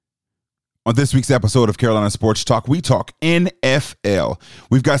On this week's episode of Carolina Sports Talk, we talk NFL.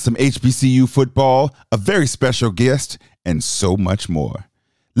 We've got some HBCU football, a very special guest, and so much more.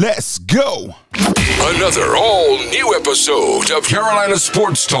 Let's go! Another all-new episode of Carolina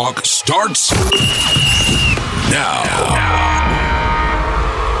Sports Talk starts now.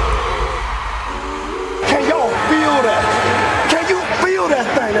 Can y'all feel that? Can you feel that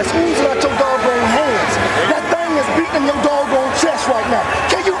thing that's oozing out your doggone hands? That thing is beating your doggone chest right now.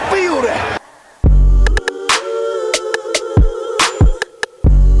 Can you feel that?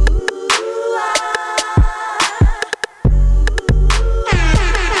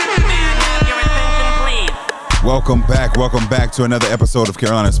 Welcome back to another episode of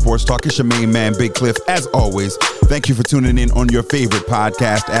Carolina Sports Talk. It's your main man, Big Cliff. As always, thank you for tuning in on your favorite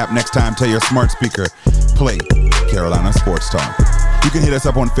podcast app. Next time, tell your smart speaker, play Carolina Sports Talk. You can hit us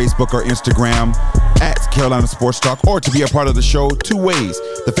up on Facebook or Instagram at Carolina Sports Talk, or to be a part of the show, two ways.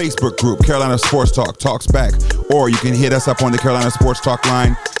 The Facebook group, Carolina Sports Talk Talks Back, or you can hit us up on the Carolina Sports Talk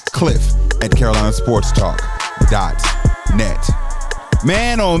line, Cliff at carolinasportstalk.net.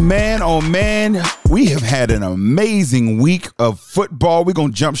 Man, oh man, we have had an amazing week of football. We're going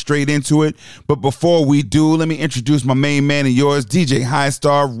to jump straight into it. But before we do, let me introduce my main man and yours, DJ High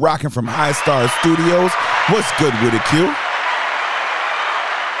Star, rocking from High Star Studios. What's good with it, Q?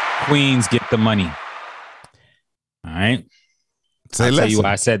 Queens get the money. All right. I'll tell you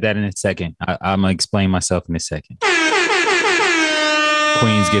why I said that in a second. I'm going to explain myself in a second.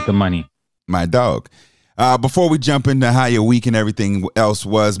 Queens get the money. My dog. Before we jump into how your week and everything else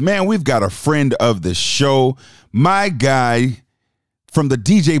was, man, we've got a friend of the show, my guy from the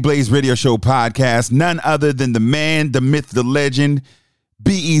DJ Blaze Radio Show podcast, none other than the man, the myth, the legend,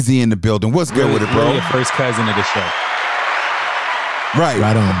 Be Easy in the building. What's good with it, bro? Your first cousin of the show. Right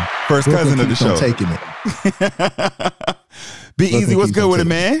on. First cousin of the show. Taking it. Be Easy, what's good with it,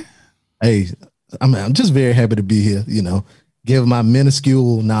 man? Hey, I'm just very happy to be here, give my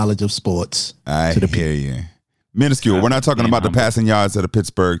minuscule knowledge of sports to the people. I hear you. Minuscule. We're not talking about the passing yards of the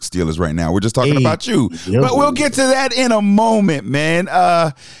Pittsburgh Steelers right now. We're just talking about you. But we'll get to that in a moment, man.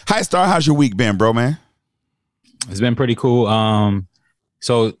 High Star, how's your week been, bro, man? It's been pretty cool.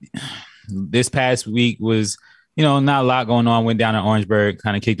 So this past week was, not a lot going on. Went down to Orangeburg,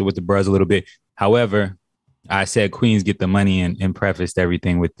 kind of kicked it with the bros a little bit. However, I said Queens get the money and prefaced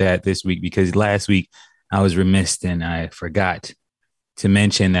everything with that this week because last week I was remiss and I forgot to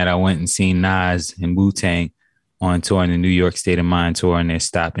mention that I went and seen Nas and Wu-Tang on tour in the New York State of Mind tour and their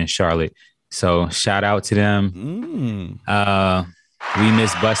stop in Charlotte. So shout out to them. We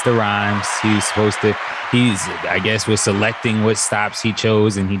missed Busta Rhymes. I guess was selecting what stops he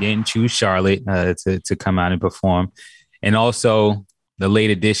chose and he didn't choose Charlotte to come out and perform. And also the late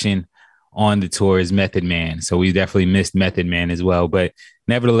addition on the tour is Method Man. So we definitely missed Method Man as well. But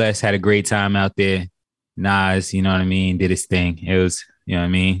nevertheless, had a great time out there. Nas, you know what I mean, did his thing. It was,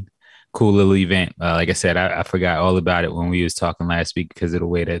 cool little event. Like I said, I forgot all about it when we was talking last week because of the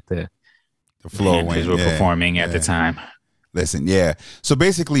way that the floor went. Were performing at the time. Listen, yeah. So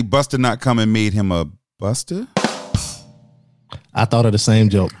basically, Busta not coming made him a Buster? I thought of the same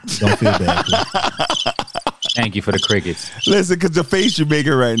joke. Don't feel bad. Thank you for the crickets. Listen, because the face you're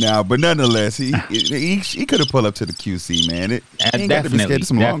making right now, but nonetheless, he could have pulled up to the QC, man. Definitely.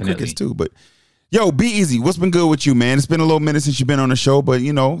 Some long crickets too, but. Yo, Be Easy. What's been good with you, man? It's been a little minute since you've been on the show, but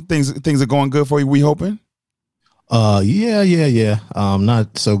things are going good for you. We hoping. Yeah.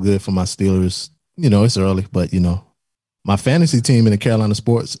 Not so good for my Steelers. It's early, but my fantasy team in the Carolina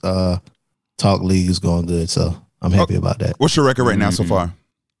Sports Talk League is going good, so I'm happy about that. What's your record right now so far?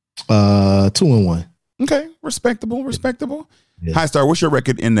 2-1. Okay, respectable. Yeah. High Star, what's your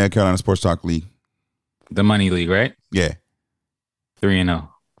record in the Carolina Sports Talk League? The Money League, right? Yeah, 3-0.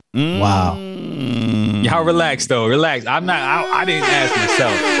 Wow. Y'all relax though. Relax. I didn't ask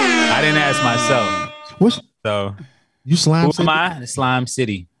myself. So you Slime who City? am I? Slime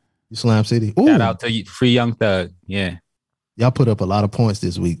City. You Slime City. Ooh. Shout out to you, Free Young Thug. Yeah. Y'all put up a lot of points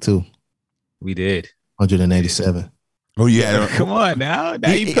this week too. We did. 187. Oh yeah. Come on now.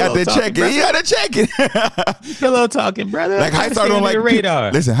 You got to check it. You got to check it. Pillow talking, brother. Like High Star don't like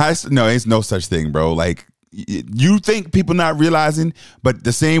radar. Listen, no, it's no such thing, bro. Like you think people not realizing, but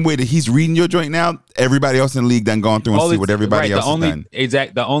the same way that he's reading your joint now, everybody else in the league done gone through and see what everybody else has done.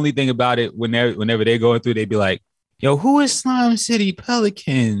 The only thing about it, whenever they're going through, they be like, yo, who is Slime City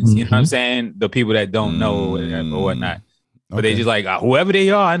Pelicans? Mm-hmm. You know what I'm saying? The people that don't know or whatnot. But they just like, whoever they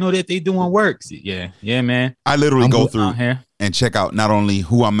are, I know that they doing works. Yeah, man. I literally go through and check out not only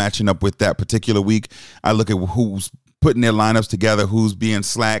who I'm matching up with that particular week, I look at who's putting their lineups together, who's being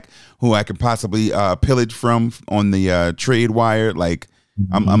slack, who I could possibly pillage from on the trade wire. Like,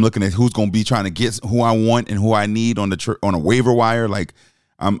 I'm looking at who's going to be trying to get who I want and who I need on on a waiver wire. Like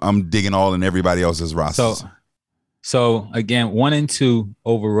I'm digging all in everybody else's rosters. So again, 1 and 2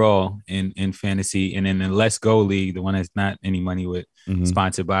 overall in fantasy, and in the Let's Go League, the one that's not any money with,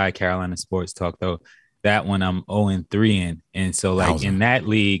 sponsored by Carolina Sports Talk, though. That one I'm 0-3 in. And so like in that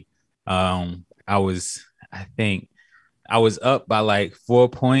league, I think I was up by like 4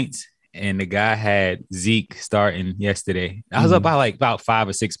 points, and the guy had Zeke starting yesterday. I was up by like about 5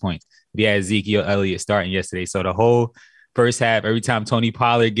 or 6 points. He had Ezekiel Elliott starting yesterday. So the whole first half, every time Tony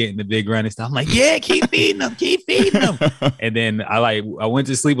Pollard getting the big run and stuff, I'm like, yeah, keep feeding him. And then I went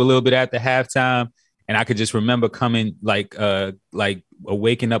to sleep a little bit after halftime, and I could just remember coming like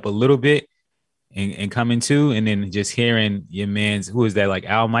waking up a little bit and coming to, and then just hearing your man's, who is that, like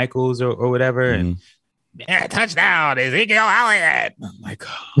Al Michaels or whatever, and touchdown, Ezekiel Elliott. I'm like,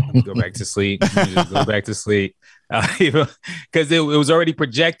 let me go back to sleep. Go back to sleep. Because it was already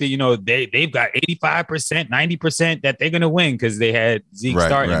projected, they've got 85%, 90% that they're going to win because they had Zeke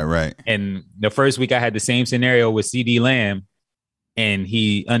starting. Right. And the first week I had the same scenario with CD Lamb, and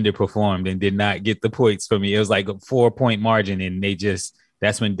he underperformed and did not get the points for me. It was like a 4-point margin, and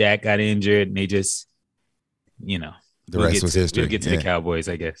that's when Dak got injured, and they just, the rest was history. We'll get to the Cowboys,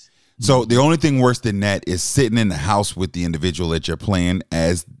 I guess. So the only thing worse than that is sitting in the house with the individual that you're playing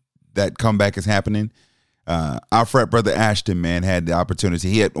as that comeback is happening. Our frat brother Ashton, man, had the opportunity.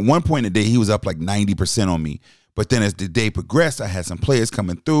 He at one point in the day, he was up like 90% on me. But then as the day progressed, I had some players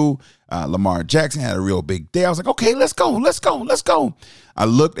coming through. Lamar Jackson had a real big day. I was like, okay, let's go. I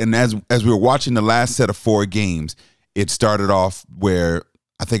looked, and as we were watching the last set of 4 games, it started off where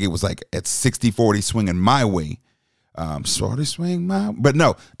I think it was like at 60-40 swinging my way. Sort of swing but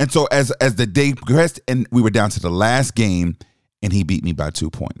no. And so as the day progressed, and we were down to the last game, and he beat me by 2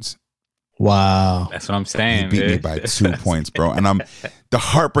 points. Wow. That's what I'm saying. He beat me by 2 points, bro. And the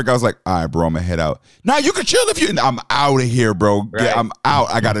heartbreak, I was like, all right, bro, I'm going to head out. Now you can chill I'm out of here, bro. Right. Yeah, I'm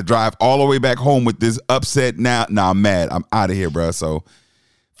out. I got to drive all the way back home with this upset now. Nah, I'm mad. I'm out of here, bro. So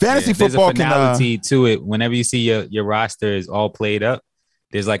fantasy football there's a finality to it. Whenever you see your roster is all played up,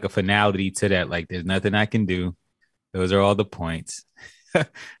 there's like a finality to that. Like, there's nothing I can do. Those are all the points.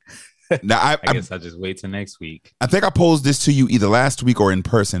 Now I guess I'll just wait till next week. I think I posed this to you either last week or in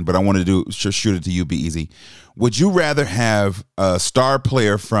person, but I wanted to shoot it to you, be easy. Would you rather have a star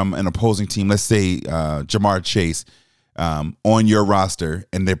player from an opposing team, let's say Jamar Chase, on your roster,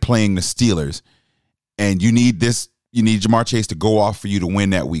 and they're playing the Steelers, and you need Jamar Chase to go off for you to win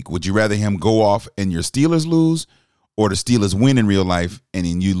that week? Would you rather him go off and your Steelers lose, or the Steelers win in real life and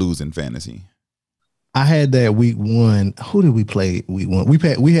then you lose in fantasy? I had that week 1. Who did we play week 1?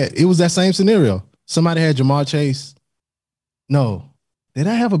 We had it was that same scenario. Somebody had Jamar Chase. No. Did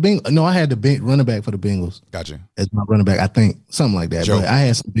I have a Bengals? No, I had the running back for the Bengals. Gotcha. As my running back, I think. Something like that. Joe. But I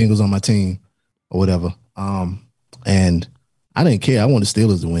had some Bengals on my team or whatever. And I didn't care. I wanted the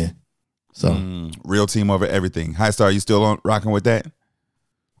Steelers to win. So real team over everything. High Star, you still rocking with that?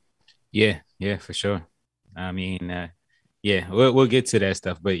 Yeah, for sure. I mean, we'll get to that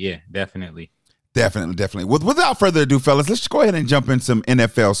stuff, but yeah, definitely. Definitely. Without further ado, fellas, let's just go ahead and jump in some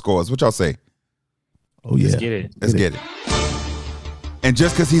NFL scores. What y'all say? Oh, yeah. Let's get it. And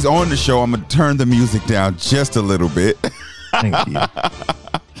just because he's on the show, I'm going to turn the music down just a little bit. Thank you.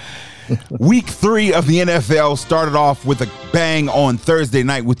 Week 3 of the NFL started off with a bang on Thursday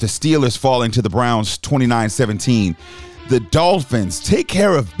night with the Steelers falling to the Browns 29-17. The Dolphins take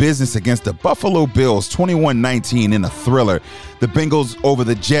care of business against the Buffalo Bills 21-19 in a thriller. The Bengals over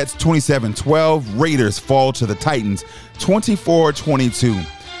the Jets 27-12. Raiders fall to the Titans 24-22.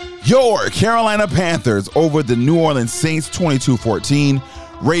 Your Carolina Panthers over the New Orleans Saints 22-14.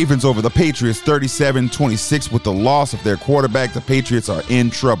 Ravens over the Patriots 37-26. With the loss of their quarterback, the Patriots are in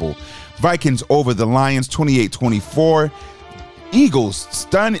trouble. Vikings over the Lions 28-24. Eagles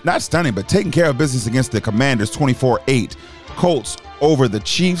not stunning, but taking care of business against the Commanders 24-8. Colts over the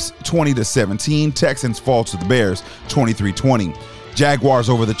Chiefs 20-17. Texans fall to the Bears 23-20. Jaguars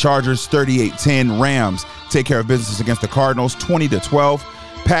over the Chargers 38-10. Rams take care of business against the Cardinals 20-12.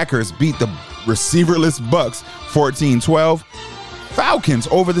 Packers beat the receiverless Bucks 14-12. Falcons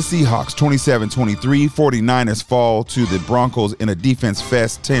over the Seahawks 27-23. 49ers fall to the Broncos in a defense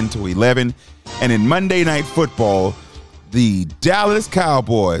fest 10-11. And in Monday Night Football, the Dallas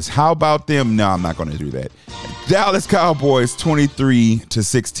Cowboys, how about them? No, I'm not going to do that. Dallas Cowboys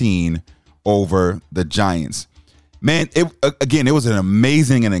 23-16 over the Giants. Man, it was an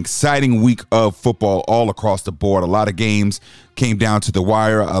amazing and exciting week of football all across the board. A lot of games came down to the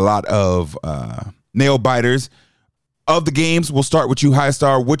wire, a lot of nail biters. Of the games, we'll start with you, High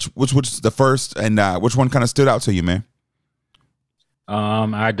Star. Which is the first, and which one kind of stood out to you, man?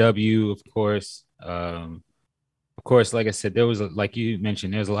 IW, of course. Of course, like I said, like you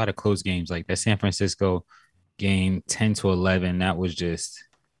mentioned, there's a lot of close games. Like that San Francisco game, 10-11. That was just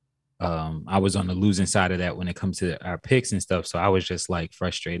I was on the losing side of that when it comes to our picks and stuff. So I was just like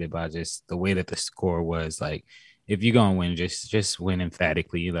frustrated by just the way that the score was. Like, if you're gonna win, just win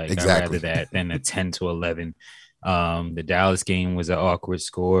emphatically. Like Exactly. I'd rather that than a 10-11. The Dallas game was an awkward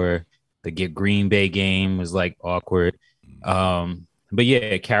score. The Green Bay game was like awkward. But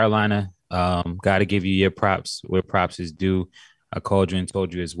yeah, Carolina, got to give you your props where props is due. I called you and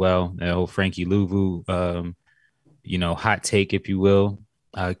told you as well. The whole Frankie Louvu, hot take, if you will,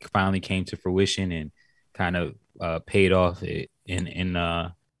 finally came to fruition and kind of paid off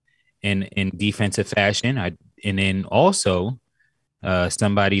in defensive fashion. And then also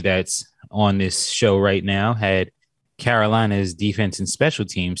somebody that's on this show right now had Carolina's defense and special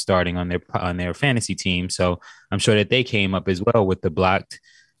teams starting on their fantasy team. So I'm sure that they came up as well with the blocked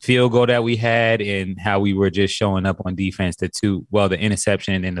field goal that we had and how we were just showing up on defense. The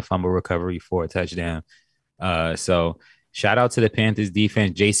interception and the fumble recovery for a touchdown. So shout out to the Panthers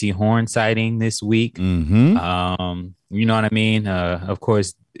defense. JC Horn sighting this week. Mm-hmm. You know what I mean? Of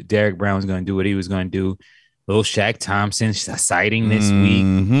course, Derek Brown's going to do what he was going to do. Little Shaq Thompson sighting this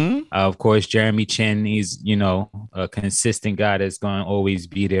week. Of course, Jeremy Chin, he's, a consistent guy that's going to always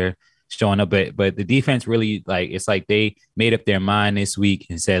be there showing up. But the defense really, it's like they made up their mind this week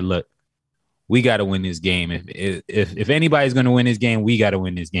and said, look, we got to win this game. If anybody's going to win this game, we got to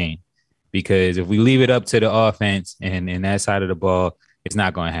win this game. Because if we leave it up to the offense and that side of the ball, it's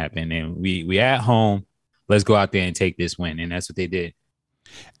not going to happen. And we at home, let's go out there and take this win. And that's what they did.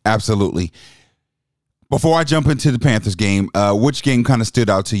 Absolutely. Before I jump into the Panthers game, which game kind of stood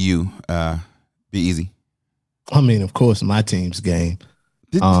out to you? Be easy. I mean, of course, my team's game.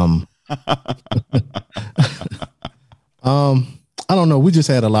 I don't know. We just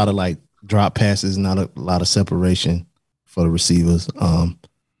had a lot of drop passes, not a lot of separation for the receivers.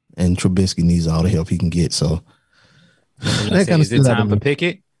 And Trubisky needs all the help he can get. So that kind of is it time for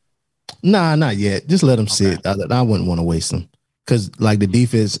Pickett? Nah, not yet. Just let him sit. I wouldn't want to waste him. Because the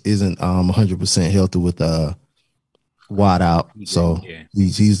defense isn't 100% healthy with Watt out, so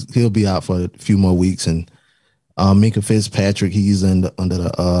he'll be out for a few more weeks. And Minkah Fitzpatrick, he's under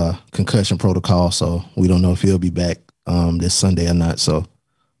the concussion protocol, so we don't know if he'll be back this Sunday or not. So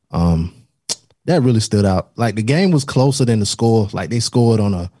that really stood out. The game was closer than the score. They scored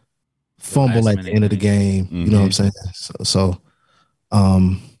on a fumble at the end of the game. Mm-hmm. You know what I'm saying? So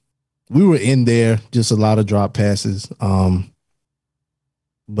we were in there, just a lot of drop passes.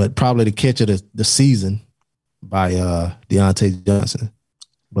 But probably the catch of the season by Deontay Johnson.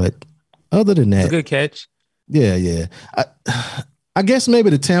 But other than that, it's a good catch. Yeah. I guess maybe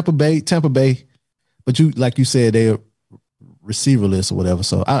the Tampa Bay, but you said, they're receiverless or whatever.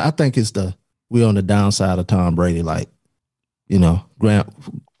 So I think we're on the downside of Tom Brady.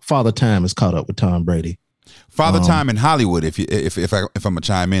 Father Time is caught up with Tom Brady. Father Time in Hollywood. If I'm gonna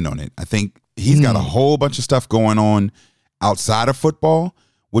chime in on it, I think he's got a whole bunch of stuff going on outside of football,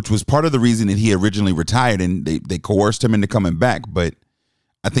 which was part of the reason that he originally retired, and they coerced him into coming back. But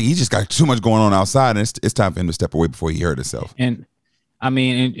I think he just got too much going on outside, and it's time for him to step away before he hurt himself. And I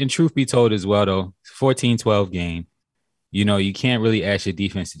mean, and truth be told as well, though, 14-12 game, you can't really ask your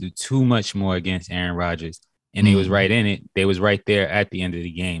defense to do too much more against Aaron Rodgers. And he was right in it. They was right there at the end of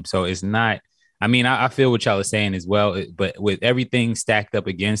the game. So it's not, I mean, I feel what y'all are saying as well, but with everything stacked up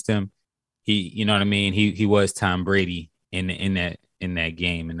against him, you know what I mean? He was Tom Brady in that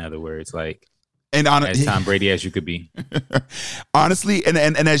game. In other words, as Tom Brady as you could be. Honestly, and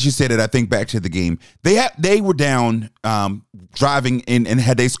as you said it, I think back to the game. They were down driving in, and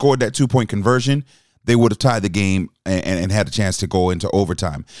had they scored that 2-point conversion, they would have tied the game and had a chance to go into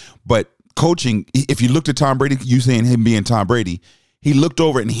overtime. But coaching, if you looked at Tom Brady, you saying him being Tom Brady, he looked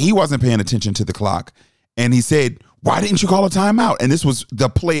over and he wasn't paying attention to the clock. And he said, why didn't you call a timeout? And this was the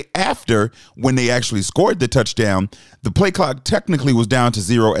play after when they actually scored the touchdown. The play clock technically was down to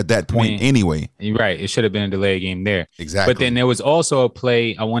 0 at that point anyway. You're right. It should have been a delay game there. Exactly. But then there was also a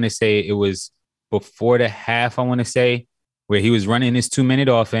play, I want to say it was before the half, I want to say, where he was running his 2-minute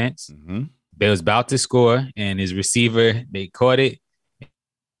offense. Mm-hmm. They was about to score, and his receiver, they caught it.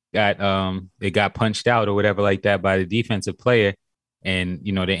 It got punched out or whatever like that by the defensive player. And,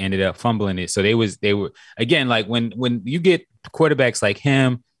 they ended up fumbling it. So they were again, when you get quarterbacks like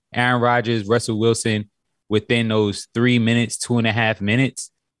him, Aaron Rodgers, Russell Wilson, within those 3 minutes, 2.5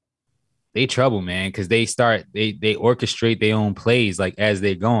 minutes, they trouble, man. Cause they orchestrate their own plays, as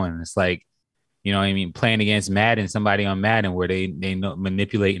they're going. It's playing against Madden, somebody on Madden where they know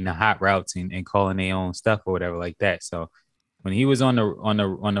manipulating the hot routes and calling their own stuff or whatever like that. So when he was on the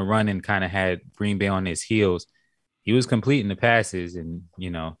run and kind of had Green Bay on his heels, he was completing the passes, and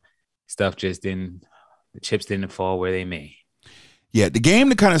stuff just didn't. The chips didn't fall where they may. Yeah, the game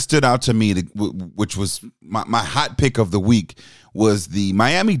that kind of stood out to me, which was my hot pick of the week, was the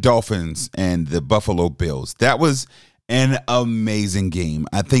Miami Dolphins and the Buffalo Bills. That was an amazing game.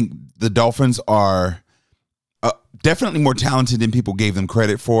 I think the Dolphins are definitely more talented than people gave them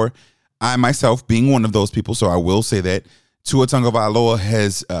credit for. I myself being one of those people, so I will say that Tua Tagovailoa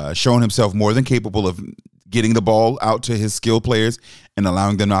has shown himself more than capable of getting the ball out to his skilled players and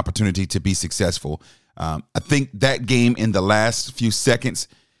allowing them an opportunity to be successful. I think that game in the last few seconds,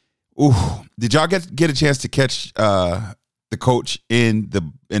 did y'all get a chance to catch the coach in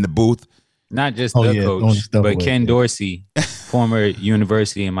the booth? Not just coach, but Ken Dorsey, former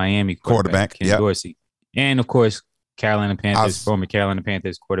University of Miami quarterback Ken Dorsey. And, of course, former Carolina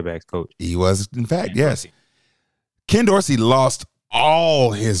Panthers quarterbacks coach. He was, in fact, yes. Ken Dorsey lost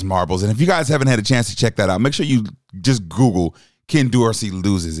all his marbles. And if you guys haven't had a chance to check that out, make sure you just Google Ken Dorsey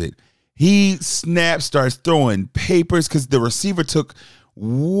loses it. He starts throwing papers because the receiver took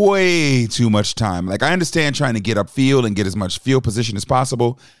way too much time. Like, I understand trying to get upfield and get as much field position as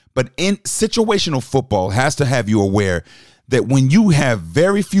possible, but in situational football has to have you aware that when you have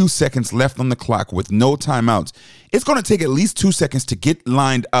very few seconds left on the clock with no timeouts, it's going to take at least 2 seconds to get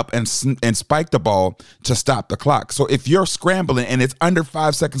lined up and spike the ball to stop the clock. So if you're scrambling and it's under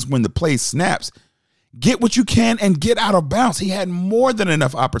 5 seconds when the play snaps, get what you can and get out of bounds. He had more than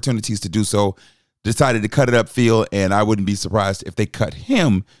enough opportunities to do so, decided to cut it upfield, and I wouldn't be surprised if they cut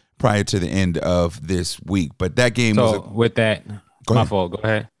him prior to the end of this week. But that game with that, my fault. Go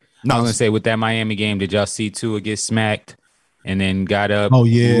ahead. No, I was going to say, with that Miami game, did y'all see Tua get smacked and then got up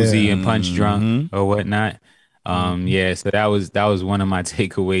woozy and punch drunk or whatnot? Yeah, so that was one of my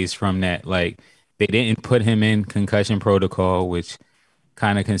takeaways from that. Like, they didn't put him in concussion protocol, which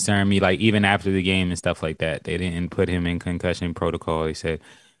kind of concerned me. Like, even after the game and stuff like that, they didn't put him in concussion protocol. They said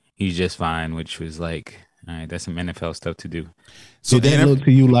he's just fine, which was like, all right, that's some NFL stuff to do. So did that look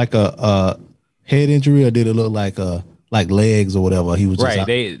to you like a head injury, or did it look like legs or whatever? He was just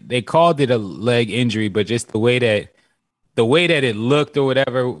right. They called it a leg injury, but just the way that it looked or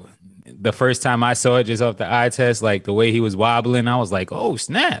whatever, the first time I saw it just off the eye test, like the way he was wobbling, I was like, oh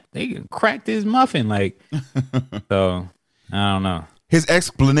snap, they cracked his muffin. Like, so I don't know. His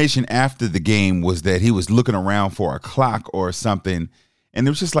explanation after the game was that he was looking around for a clock or something, and it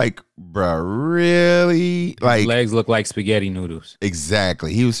was just like, bro, really? Like, his legs look like spaghetti noodles.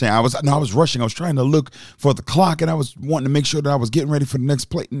 Exactly. He was saying, I was rushing. I was trying to look for the clock, and I was wanting to make sure that I was getting ready for the next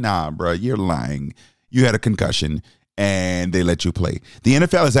play. Nah, bro, you're lying. You had a concussion, and they let you play. The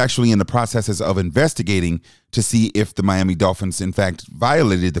NFL is actually in the processes of investigating to see if the Miami Dolphins, in fact,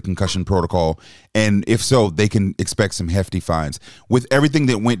 violated the concussion protocol. And if so, they can expect some hefty fines. With everything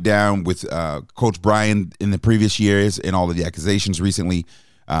that went down with Coach Brian in the previous years and all of the accusations recently,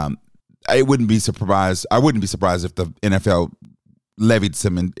 I wouldn't be surprised if the NFL levied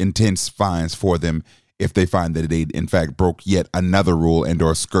some intense fines for them if they find that they, in fact, broke yet another rule and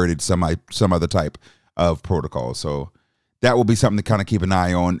or skirted some other type of protocol. So that will be something to kind of keep an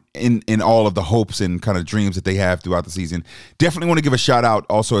eye on in all of the hopes and kind of dreams that they have throughout the season. Definitely want to give a shout out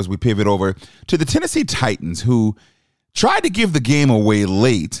also as we pivot over to the Tennessee Titans, who tried to give the game away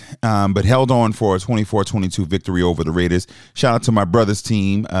late, but held on for a 24-22 victory over the Raiders. Shout out to my brother's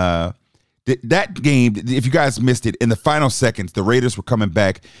team. That game, if you guys missed it, in the final seconds, the Raiders were coming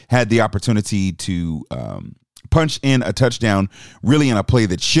back, had the opportunity to punch in a touchdown, really in a play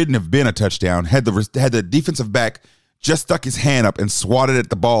that shouldn't have been a touchdown. Had the defensive back just stuck his hand up and swatted at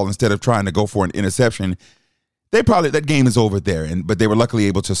the ball instead of trying to go for an interception, that game is over there. But they were luckily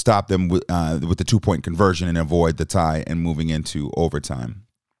able to stop them with the 2-point conversion and avoid the tie and moving into overtime.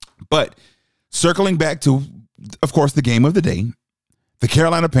 But circling back to, of course, the game of the day, the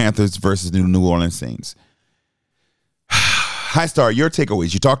Carolina Panthers versus the New Orleans Saints. High Star, your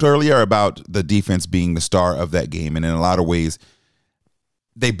takeaways. You talked earlier about the defense being the star of that game, and in a lot of ways,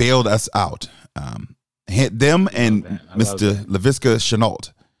 they bailed us out. Them and Mr. Laviska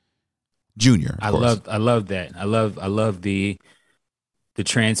Shenault Jr. I love that. I love the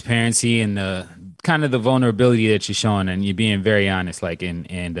transparency and the kind of the vulnerability that you're showing, and you're being very honest, like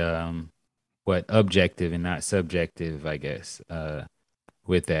objective and not subjective, I guess,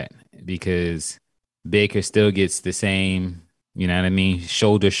 with that, because Baker still gets the same, you know what I mean,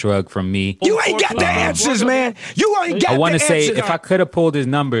 shoulder shrug from me. You ain't got the answers, man. You ain't got the answers. I want to say, if I could have pulled his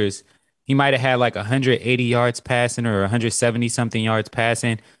numbers, he might have had like 180 yards passing or 170 something yards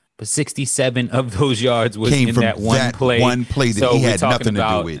passing, but 67 of those yards was Came in from that one play. One play that he we're had talking nothing to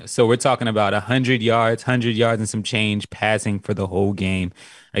about, do with. So we're talking about 100 yards and some change passing for the whole game.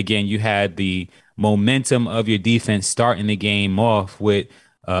 Again, you had the momentum of your defense starting the game off with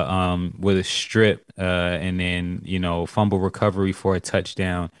a strip and then, you know, fumble recovery for a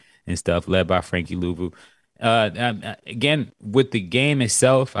touchdown and stuff led by Frankie Louvu. Again, with the game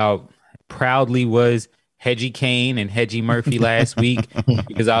itself, I proudly was Hedgie Kane and Hedgie Murphy last week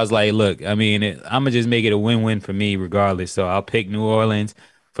because I was like, look, I mean, I'm gonna just make it a win-win for me regardless. So I'll pick New Orleans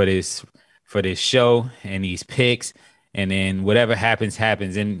for this show and these picks, and then whatever happens.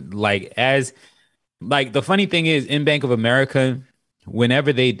 And the funny thing is, in Bank of America, whenever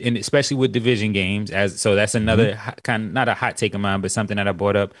and especially with division games, so that's another not a hot take of mine, but something that I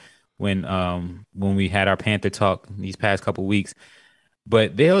brought up when we had our Panther talk these past couple weeks.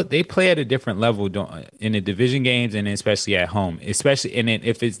 But they play at a different level in the division games, and especially at home. Especially, and then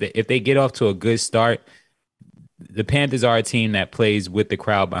if they get off to a good start, the Panthers are a team that plays with the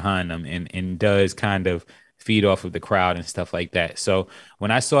crowd behind them and does kind of feed off of the crowd and stuff like that. So when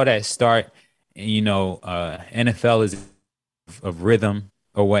I saw that start, you know, NFL is of rhythm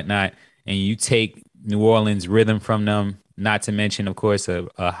or whatnot, and you take New Orleans rhythm from them, not to mention, of course, a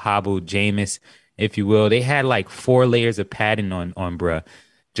hobbled Jameis, if you will. They had like 4 layers of padding on bruh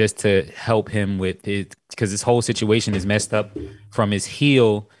just to help him with because his whole situation is messed up from his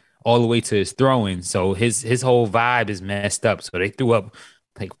heel all the way to his throwing. So his whole vibe is messed up. So they threw up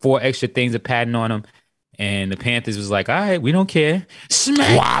like 4 extra things of padding on him. And the Panthers was like, all right, we don't care.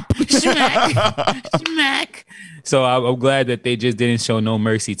 Smack, smack. So I'm glad that they just didn't show no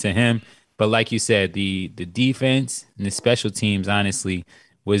mercy to him. But like you said, the defense and the special teams, honestly,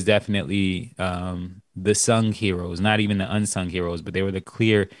 was definitely the sung heroes, not even the unsung heroes, but they were the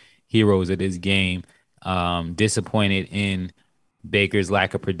clear heroes of this game. Disappointed in Baker's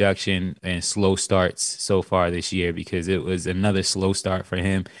lack of production and slow starts so far this year, because it was another slow start for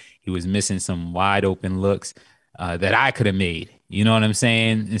him. He was missing some wide open looks that I could have made. You know what I'm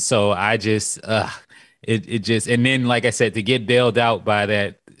saying? And so I just, it just, and then like I said, to get bailed out by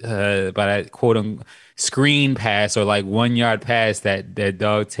that quote unquote screen pass or like 1 yard pass that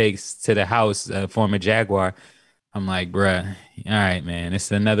dog takes to the house, former Jaguar. I'm like, bruh, all right, man,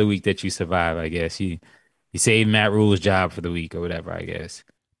 it's another week that you survive, I guess. You saved Matt Rule's job for the week or whatever, I guess.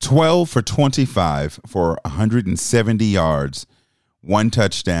 12 for 25 for 170 yards, 1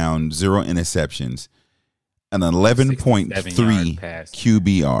 touchdown, 0 interceptions, an 11.3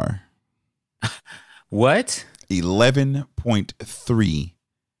 QBR. What? 11.3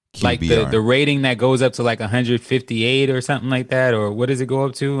 QBR. Like the rating that goes up to like 158 or something like that, or what does it go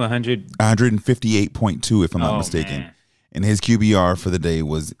up to? 158.2 if I'm not mistaken. Man. And his QBR for the day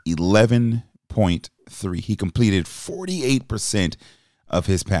was 11.3. He completed 48% of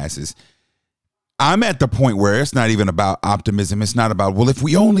his passes. I'm at the point where it's not even about optimism. It's not about, well, if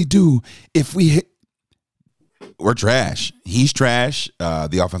we hit, we're trash. He's trash.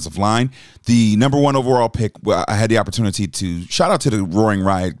 The offensive line, the number 1 overall pick. Well, I had the opportunity to shout out to the Roaring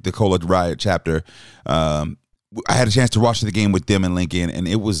Riot, the Cola Riot chapter. I had a chance to watch the game with them in Lincoln, and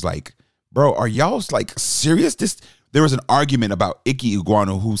it was like, bro, are y'all like serious? There was an argument about Ike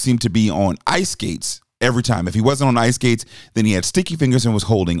Iguanu, who seemed to be on ice skates every time. If he wasn't on ice skates, then he had sticky fingers and was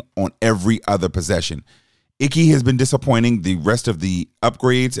holding on every other possession. Ike has been disappointing. The rest of the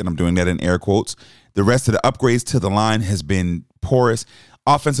upgrades, and I'm doing that in air quotes, the rest of the upgrades to the line has been porous.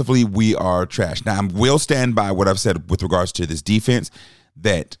 Offensively, we are trash. Now, I will stand by what I've said with regards to this defense,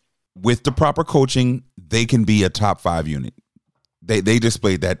 that with the proper coaching, they can be a top 5 unit. They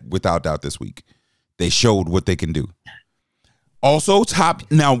displayed that without doubt this week. They showed what they can do. Also,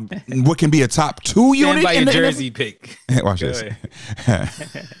 what can be a top 2 unit? Stand by your jersey pick. Watch this.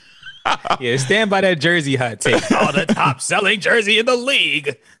 Yeah, stand by that jersey hot take. Oh, the top selling jersey in the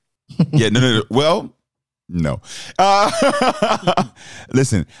league. Yeah, no. Well, no.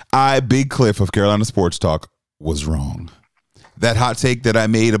 Listen, Big Cliff of Carolina Sports Talk was wrong. That hot take that I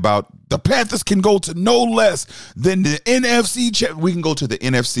made about the Panthers can go to no less than the NFC. We can go to the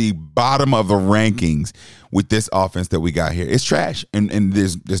NFC bottom of the rankings with this offense that we got here. It's trash, and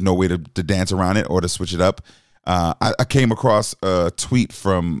there's no way to dance around it or to switch it up. I came across a tweet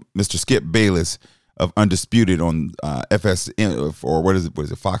from Mr. Skip Bayless of Undisputed on FSN, or what is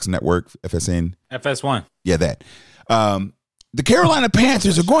it, Fox Network, FSN? FS1. Yeah, that. The Carolina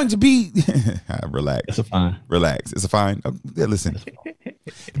Panthers are going to be relax. It's a fine. Relax. It's a fine. Yeah, listen.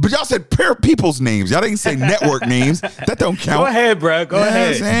 But y'all said people's names. Y'all didn't say network names. That don't count. Go ahead, bro. Go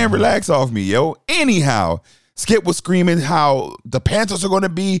ahead. And relax off me, yo. Anyhow, Skip was screaming how the Panthers are going to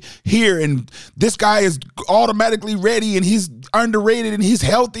be here and this guy is automatically ready and he's underrated and he's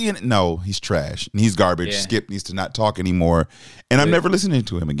healthy. And no, he's trash and he's garbage. Yeah. Skip needs to not talk anymore. And I'm never listening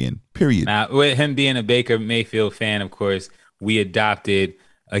to him again, period. Now, with him being a Baker Mayfield fan, of course, we adopted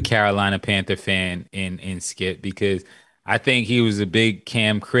a Carolina Panther fan in Skip because I think he was a big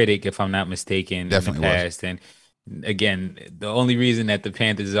Cam critic, if I'm not mistaken, Definitely in the past. And again, the only reason that the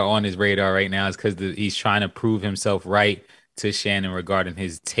Panthers are on his radar right now is because he's trying to prove himself right to Shannon regarding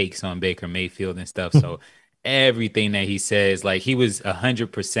his takes on Baker Mayfield and stuff. So everything that he says, like he was 100%,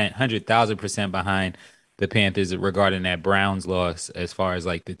 100,000% behind the Panthers regarding that Browns loss, as far as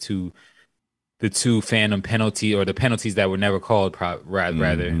like the two phantom penalty or the penalties that were never called.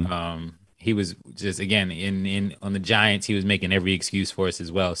 Rather, he was just again in on the Giants. He was making every excuse for us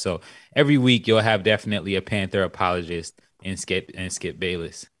as well. So every week you'll have definitely a Panther apologist in Skip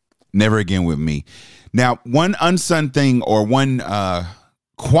Bayless. Never again with me. Now, one unsung thing or one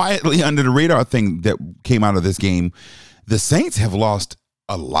quietly under the radar thing that came out of this game, the Saints have lost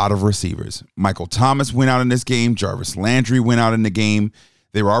a lot of receivers. Michael Thomas went out in this game. Jarvis Landry went out in the game.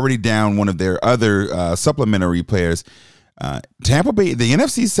 They were already down one of their other supplementary players. Tampa Bay, the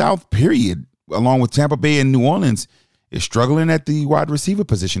NFC South, period, along with Tampa Bay and New Orleans, is struggling at the wide receiver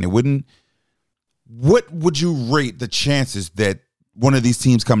position. What would you rate the chances that one of these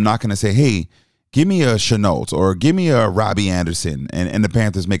teams come knocking and say, hey, give me a Shenault or give me a Robbie Anderson, and the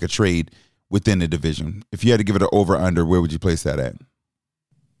Panthers make a trade within the division? If you had to give it an over-under, where would you place that at?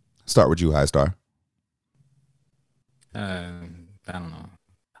 Start with you, High Star. I don't know,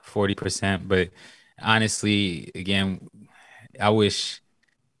 40%. But honestly, again, I wish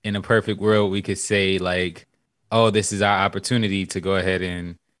in a perfect world we could say like, oh, this is our opportunity to go ahead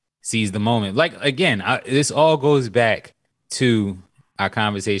and seize the moment. Like, again, this all goes back to our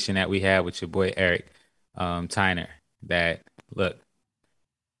conversation that we had with your boy Eric Tyner, that look,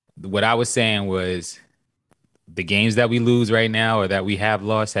 what I was saying was the games that we lose right now or that we have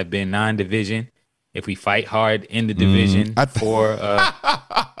lost have been non-division. If we fight hard in the division for a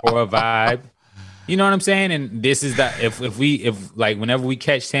vibe, you know what I'm saying? And this is that if whenever we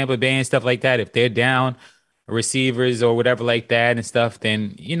catch Tampa Bay and stuff like that, if they're down receivers or whatever like that and stuff,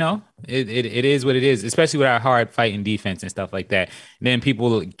 then you know it is what it is, especially with our hard fighting defense and stuff like that. And then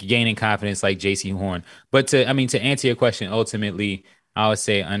people gaining confidence like JC Horn. But to answer your question, ultimately I would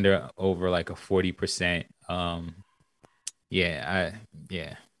say over like a 40%.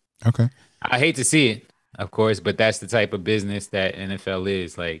 Okay. I hate to see it, of course, but that's the type of business that NFL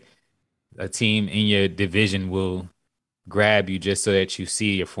is. Like, a team in your division will grab you just so that you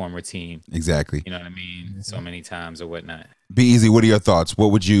see your former team. Exactly. You know what I mean? So many times or whatnot. Be easy. What are your thoughts?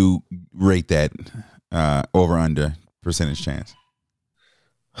 What would you rate that over under percentage chance?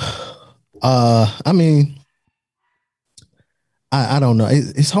 I mean, I don't know.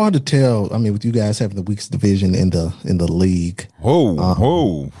 It's hard to tell. I mean, with you guys having the weakest division in the league.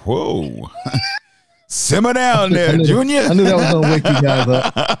 Whoa. Simmer down there, Junior. I knew that was going to wake you guys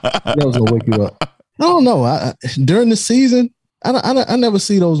up. That was going to wake you up. I don't know. During the season, I never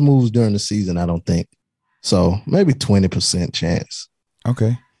see those moves during the season, I don't think. So maybe 20% chance.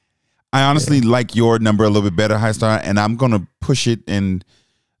 Okay. I honestly like your number a little bit better, High Star, and I'm going to push it and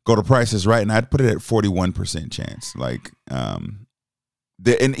go to Price is Right, and I'd put it at 41% chance. Like,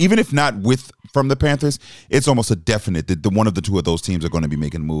 and even if not from the Panthers, it's almost a definite that one of the two of those teams are going to be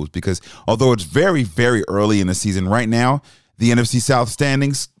making moves, because although it's very, very early in the season right now, the NFC South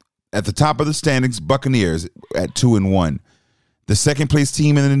standings, at the top of the standings, Buccaneers at 2-1. The second place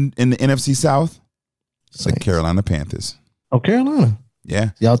team in the NFC South, the Carolina Panthers. Oh, Carolina.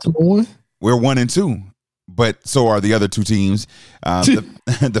 Yeah. Y'all 2-1? We're 1-2. But so are the other two teams.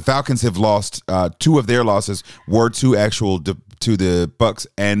 The Falcons have lost two of their losses were to the Bucs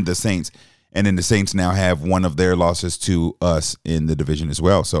and the Saints, and then the Saints now have one of their losses to us in the division as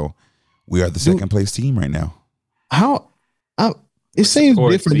well. So we are the second place team right now. It seems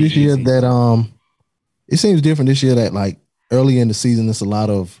different this year that like early in the season, there's a lot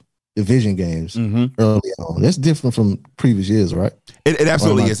of division games early on. That's different from previous years, right? It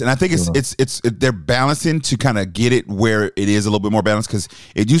absolutely is, and I think it's they're balancing to kind of get it where it is a little bit more balanced, because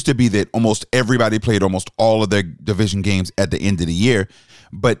it used to be that almost everybody played almost all of their division games at the end of the year,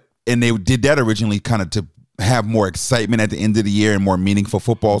 and they did that originally kind of to have more excitement at the end of the year and more meaningful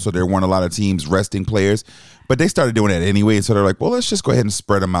football, so there weren't a lot of teams resting players, but they started doing that anyway, so they're like, well, let's just go ahead and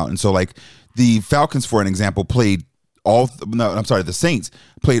spread them out. And so like the Falcons, for an example, the Saints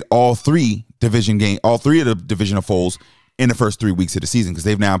played all three of the divisional foes in the first 3 weeks of the season, because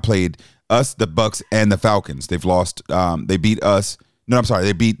they've now played us, the Bucs, and the Falcons. They've lost. They beat us. No, I'm sorry.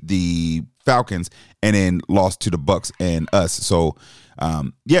 They beat the Falcons and then lost to the Bucs and us. So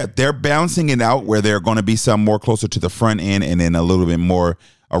they're balancing it out where there are going to be some more closer to the front end and then a little bit more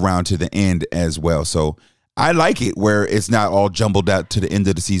around to the end as well. So I like it where it's not all jumbled out to the end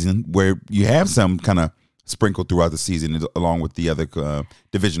of the season, where you have some kind of sprinkled throughout the season along with the other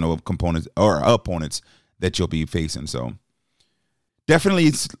divisional components or opponents that you'll be facing. So definitely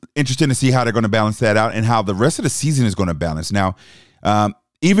it's interesting to see how they're going to balance that out and how the rest of the season is going to balance. Now,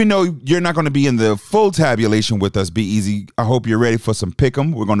 even though you're not going to be in the full tabulation with us, Be Easy, I hope you're ready for some pick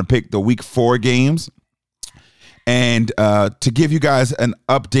 'em. We're going to pick the week 4 games. And to give you guys an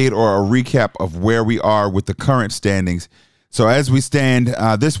update or a recap of where we are with the current standings. So as we stand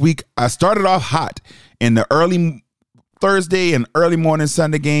this week, I started off hot in the early Thursday and early morning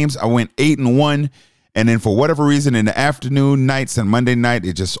Sunday games. I went 8-1. And then for whatever reason, in the afternoon, nights, and Monday night,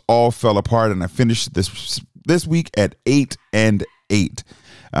 it just all fell apart. And I finished this week at 8-8.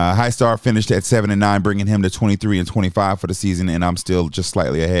 High Star finished at 7-9, bringing him to 23-25 for the season. And I'm still just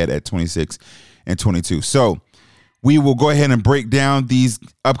slightly ahead at 26-22. So we will go ahead and break down these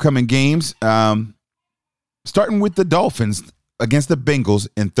upcoming games, starting with the Dolphins against the Bengals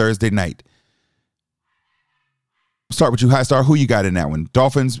in Thursday night. Start with you, High Star. Who you got in that one?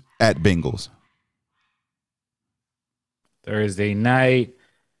 Dolphins at Bengals. Thursday night,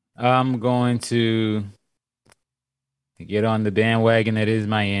 I'm going to get on the bandwagon that is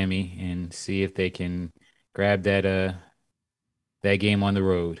Miami and see if they can grab that game on the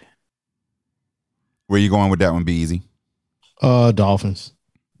road. Where you going with that one, Be Easy? Dolphins.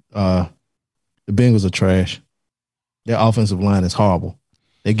 The Bengals are trash. Their offensive line is horrible.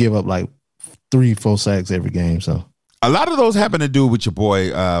 They give up like 3-4 sacks every game. So a lot of those happen to do with your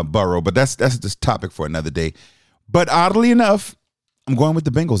boy Burrow, but that's this topic for another day. But oddly enough, I'm going with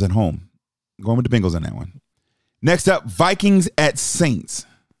the Bengals at home. I'm going with the Bengals on that one. Next up, Vikings at Saints.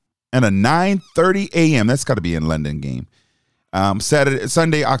 And a 9:30 a.m. That's got to be in London game.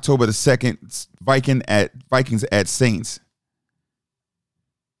 Sunday, October the 2nd, Vikings at Saints.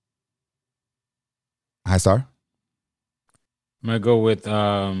 High Star? I'm going to go with,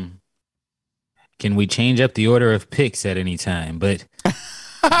 can we change up the order of picks at any time? But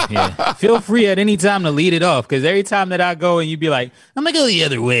yeah, feel free at any time to lead it off, because every time that I go and you be like, I'm going to go the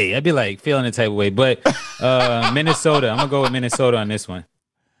other way, I'd be like feeling the type of way. But Minnesota, I'm going to go with Minnesota on this one.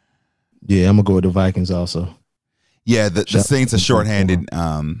 Yeah, I'm going to go with the Vikings also. Yeah, the Saints are shorthanded.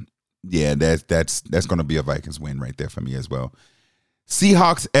 Yeah, that's going to be a Vikings win right there for me as well.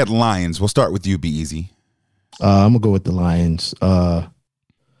 Seahawks at Lions. We'll start with you, Be Easy. I'm going to go with the Lions. For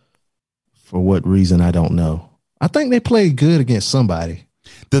what reason, I don't know. I think they played good against somebody.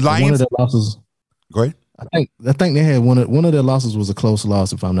 The Lions. One of their losses. Go ahead. I think they had one of their losses was a close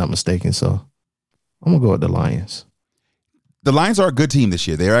loss, if I'm not mistaken. So I'm going to go with the Lions. The Lions are a good team this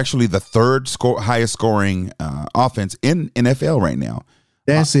year. They're actually the third highest scoring offense in NFL right now.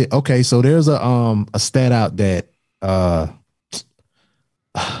 That's it. Okay, so there's a stat out that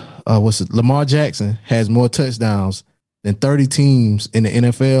Lamar Jackson has more touchdowns than 30 teams in the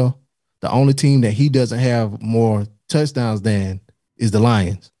NFL. The only team that he doesn't have more touchdowns than is the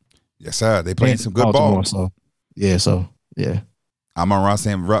Lions. Yes, sir. They playing some good ball. So yeah. Amon-Ra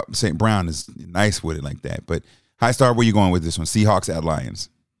St. Brown is nice with it like that. But High Star, where you going with this one? Seahawks at Lions.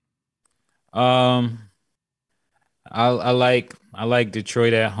 I like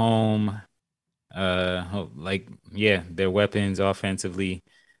Detroit at home. Their weapons offensively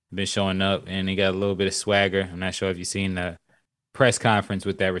have been showing up, and they got a little bit of swagger. I'm not sure if you've seen the press conference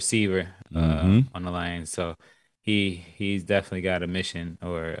with that receiver on the Lions. So he's definitely got a mission,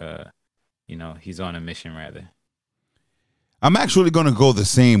 or he's on a mission rather. I'm actually going to go the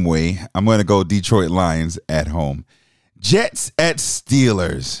same way. I'm going to go Detroit Lions at home. Jets at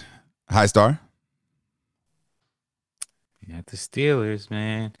Steelers. High Star? You got the Steelers,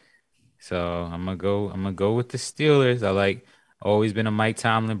 man. So I'm gonna go with the Steelers. Always been a Mike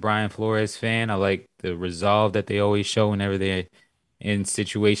Tomlin, Brian Flores fan. I like the resolve that they always show whenever they're in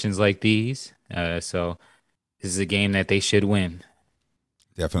situations like these. So this is a game that they should win.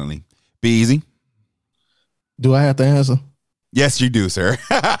 Definitely. Be Easy. Do I have to answer? Yes, you do, sir.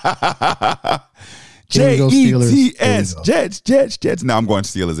 Jets. Jets. No, I'm going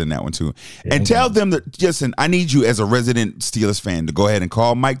Steelers in that one too. Yeah, and tell them that, listen, I need you as a resident Steelers fan to go ahead and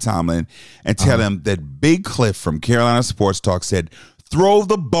call Mike Tomlin and tell him that Big Cliff from Carolina Sports Talk said, throw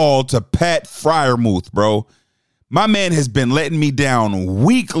the ball to Pat Freiermuth, bro. My man has been letting me down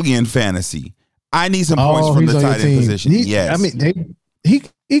weekly in fantasy. I need some points from the tight end position. Yes. I mean,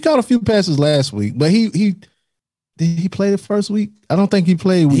 he caught a few passes last week, but did he play the first week? I don't think he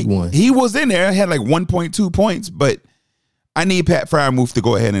played week 1. He was in there. Had like 1.2 points, but I need Pat Freiermuth to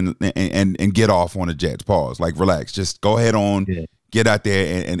go ahead and get off on the Jets. Pause. Like, relax. Just go ahead on. Yeah. get out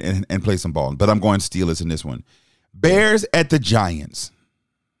there and play some ball. But I'm going Steelers in this one. Bears at the Giants.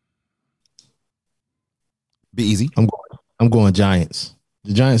 Be easy. I'm going Giants.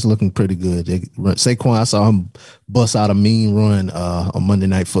 The Giants looking pretty good. Saquon, I saw him bust out a mean run on Monday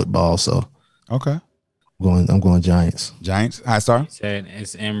Night Football. So okay, I'm going Giants. Giants. High Star.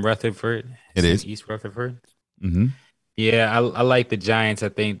 It's in Rutherford. It is East Rutherford. Mm-hmm. Yeah, I like the Giants. I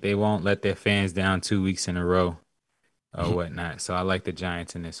think they won't let their fans down 2 weeks in a row or whatnot. So I like the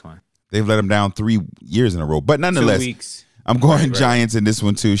Giants in this one. They've let them down 3 years in a row, but nonetheless, 2 weeks. I'm going Right. Giants in this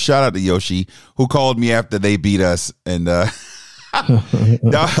one too. Shout out to Yoshi, who called me after they beat us. And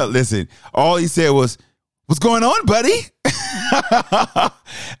listen, all he said was, "What's going on, buddy?" I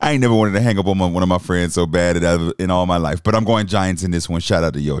ain't never wanted to hang up on one of my friends so bad in all my life. But I'm going Giants in this one. Shout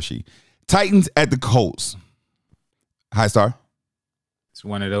out to Yoshi. Titans at the Colts. High Star. It's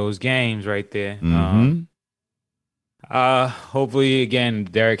one of those games right there. Mm-hmm. Hopefully, again,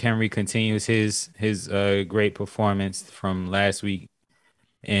 Derrick Henry continues his great performance from last week,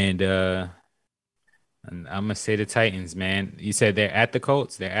 and I'm gonna say the Titans, man. You said they're at the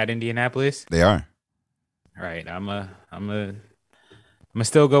Colts. They're at Indianapolis. They are. All right, I'm gonna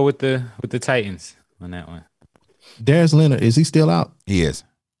still go with the Titans on that one. Darius Leonard, is he still out? He is.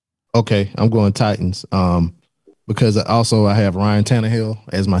 Okay, I'm going Titans. Because also I have Ryan Tannehill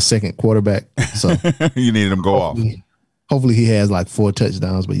as my second quarterback. So You needed him go off. Hopefully he has like 4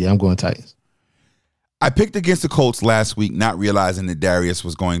 touchdowns. But yeah, I'm going Titans. I picked against the Colts last week, not realizing that Darius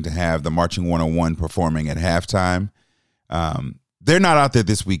was going to have the Marching 101 performing at halftime. They're not out there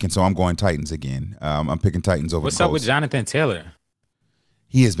this week, and so I'm going Titans again. I'm picking Titans over What's the Colts. up with Jonathan Taylor?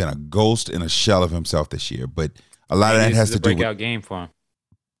 He has been a ghost and a shell of himself this year, but a lot of that Maybe has this is to a do breakout with game for him.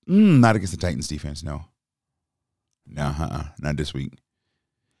 not against the Titans defense. No, not this week.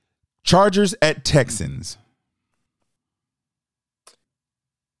 Chargers at Texans.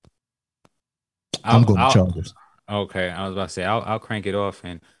 I'm going Chargers. Okay, I was about to say I'll crank it off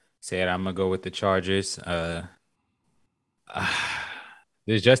and say it. I'm gonna go with the Chargers.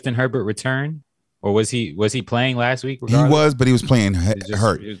 Does Justin Herbert return, or was he playing last week? He was, but he was playing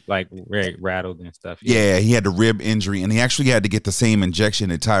hurt. He was like rattled and stuff. Yeah, he had a rib injury, and he actually had to get the same injection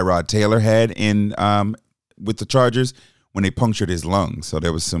that Tyrod Taylor had in with the Chargers when they punctured his lungs. So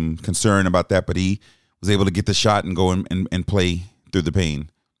there was some concern about that, but he was able to get the shot and go and play through the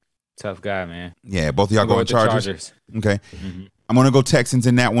pain. Tough guy, man. Yeah, both of y'all I'll go going with the Chargers? Okay. Mm-hmm. I'm going to go Texans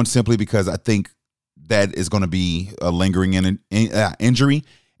in that one simply because I think that is going to be a lingering injury,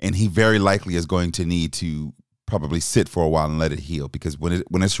 and he very likely is going to need to probably sit for a while and let it heal because when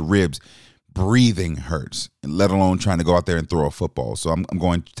it's ribs, breathing hurts, let alone trying to go out there and throw a football. So I'm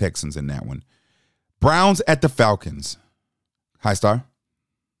going Texans in that one. Browns at the Falcons. High Star?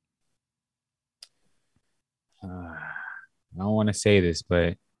 I don't want to say this,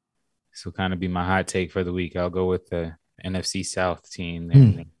 but this will kind of be my hot take for the week. I'll go with the NFC South team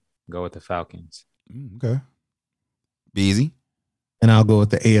and go with the Falcons. Okay. Be easy. And I'll go with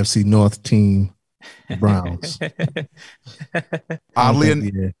the AFC North team, Browns.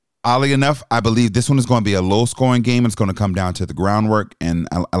 Oddly enough, I believe this one is going to be a low-scoring game. It's going to come down to the groundwork, and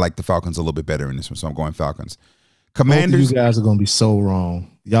I like the Falcons a little bit better in this one, so I'm going Falcons. Commanders. You guys are going to be so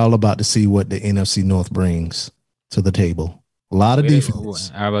wrong. Y'all about to see what the NFC North brings to the table. A lot of defense. I was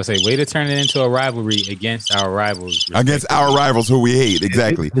about to say, way to turn it into a rivalry against our rivals. Against our rivals who we hate,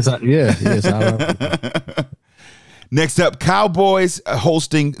 exactly. Yes. Next up, Cowboys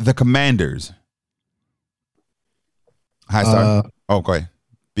hosting the Commanders. High Star. Go ahead.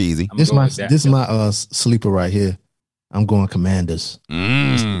 Be easy. This is my sleeper right here. I'm going Commanders.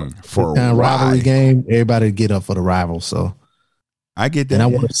 For a rivalry game, everybody get up for the rivals. So I get that. And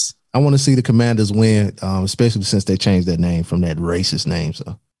I want to see the Commanders win, especially since they changed their name from that racist name.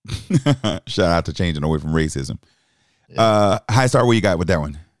 So shout out to changing away from racism. Yeah. High Star, what you got with that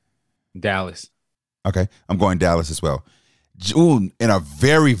one? Dallas. Okay, I'm going Dallas as well. Ooh, in a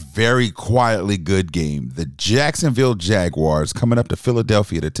very, very quietly good game, the Jacksonville Jaguars coming up to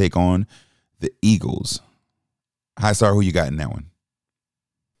Philadelphia to take on the Eagles. High Star, who you got in that one?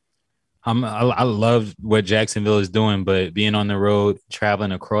 I love what Jacksonville is doing, but being on the road,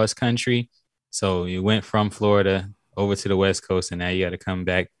 traveling across country. So you went from Florida over to the West Coast, and now you got to come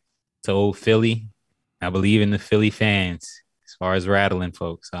back to old Philly. I believe in the Philly fans as far as rattling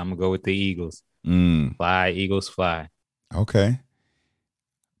folks. So I'm going to go with the Eagles. Fly, Eagles, fly. Okay.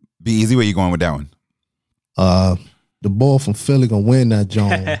 Be easy. Where you going with that one? The boy from Philly gonna win that John.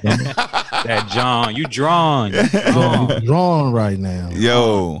 That John, you drawn. Drawn right now.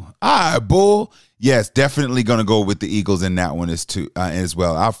 Yo, all right, bull. Yes, definitely going to go with the Eagles in that one as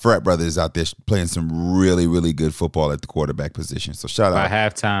well. Our frat brother is out there playing some really, really good football at the quarterback position. So shout By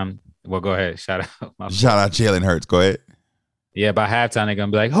out. halftime, well, go ahead. Shout out. Shout out Jalen Hurts. Go ahead. Yeah, by halftime, they're going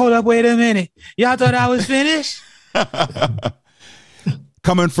to be like, hold up, wait a minute. Y'all thought I was finished?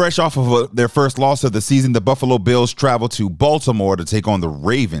 Coming fresh off of their first loss of the season, the Buffalo Bills travel to Baltimore to take on the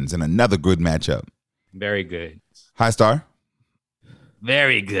Ravens in another good matchup. Very good. High Star?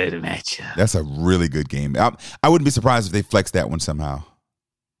 Very good matchup. That's a really good game. I wouldn't be surprised if they flex that one somehow.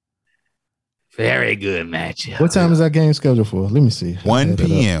 Very good matchup. What time is that game scheduled for? Let me see. 1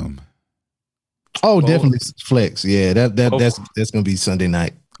 p.m. Oh, definitely flex. Yeah, that's gonna be Sunday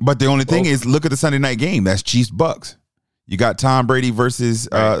night. But the only thing is, look at the Sunday night game. That's Chiefs Bucks. You got Tom Brady versus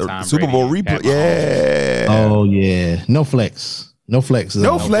Super Bowl replay. Yeah. Oh yeah. No flex. No flex zone.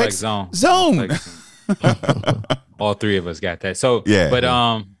 No flex zone. All three of us got that. So yeah. But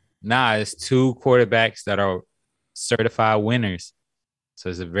it's two quarterbacks that are certified winners. So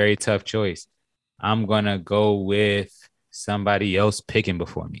it's a very tough choice. I'm gonna go with somebody else picking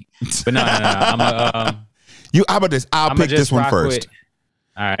before me. But no. How about this? I'll pick this one first.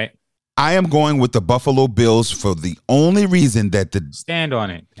 All right. I am going with the Buffalo Bills for the only reason that stand on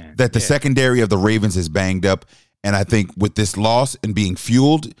it, man. That the secondary of the Ravens is banged up, and I think with this loss and being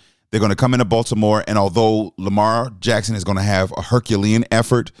fueled, they're going to come into Baltimore. And although Lamar Jackson is going to have a Herculean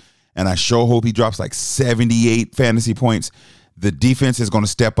effort, and I sure hope he drops like 78 fantasy points, the defense is going to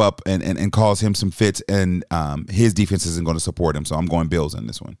step up and cause him some fits, and his defense isn't going to support him. So I'm going Bills in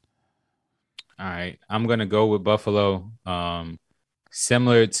this one. All right, I'm going to go with Buffalo.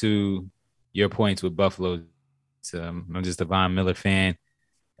 Similar to your points with Buffalo, I'm just a Von Miller fan.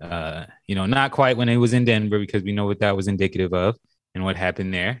 Not quite when he was in Denver, because we know what that was indicative of and what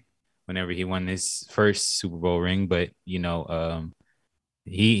happened there whenever he won his first Super Bowl ring. But that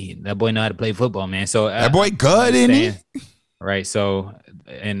boy know how to play football, man. So that boy good, isn't he? Right. So,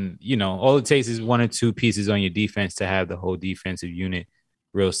 and all it takes is one or two pieces on your defense to have the whole defensive unit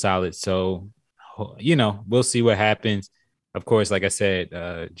real solid. So, we'll see what happens. Of course, like I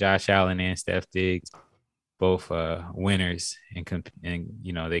said, Josh Allen and Steph Diggs, both winners, and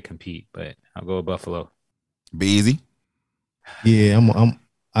they compete. But I'll go with Buffalo. Be easy. Yeah,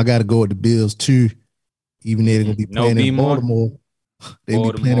 I got to go with the Bills too. Even though they're gonna be playing in Baltimore, be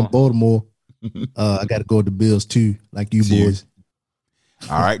playing in Baltimore. I got to go with the Bills too, like you boys.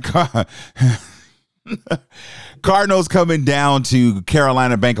 All right. Cardinals coming down to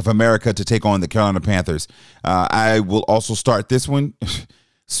Carolina Bank of America to take on the Carolina Panthers. I will also start this one.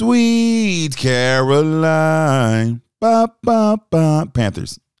 Sweet Caroline. Ba, ba, ba.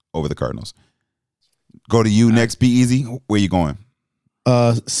 Panthers over the Cardinals. Go to you next. Be easy. Where you going?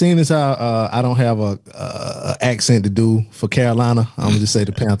 Seeing as how I don't have a accent to do for Carolina, I'm gonna just say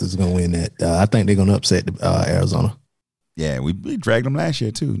the Panthers are gonna win that. I think they're gonna upset Arizona. Yeah, we dragged them last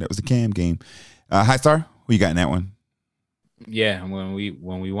year too. That was the Cam game. High Star, who you got in that one? Yeah, when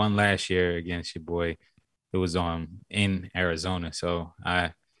we won last year against your boy, it was in Arizona. So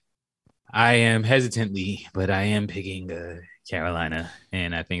I am hesitantly, but I am picking Carolina,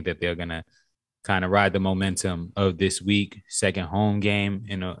 and I think that they're gonna kind of ride the momentum of this week, second home game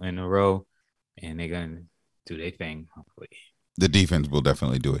in a row, and they're gonna do their thing. Hopefully, the defense will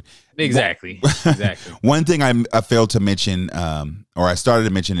definitely do it. Exactly. One thing I failed to mention, or I started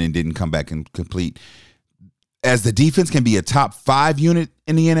to mention and didn't come back and complete. As the defense can be a top 5 unit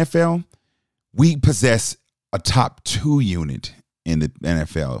in the NFL, we possess a top 2 unit in the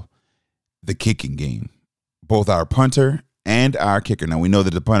NFL, the kicking game. Both our punter and our kicker. Now, we know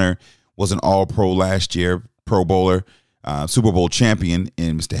that the punter was an all-pro last year, Pro Bowler, Super Bowl champion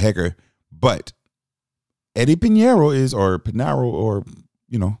in Mr. Hecker, but Eddie Pinheiro is, or Pinaro, or,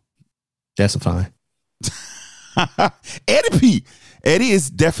 That's a fine. Eddie is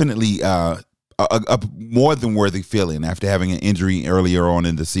definitely a more than worthy feeling. After having an injury earlier on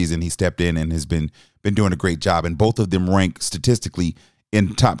in the season, he stepped in and has been doing a great job. And both of them rank statistically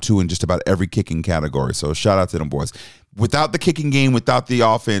in top 2 in just about every kicking category. So shout out to them boys. Without the kicking game, without the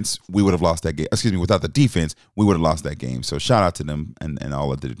offense, we would have lost that game. Excuse me, without the defense, we would have lost that game. So shout out to them and all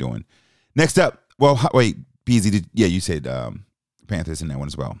that they're doing. Next up, well, wait, BZ, you said Panthers in that one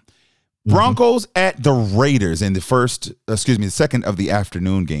as well. Broncos at the Raiders in the second of the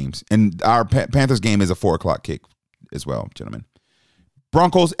afternoon games. And our Panthers game is a 4:00 kick as well, gentlemen.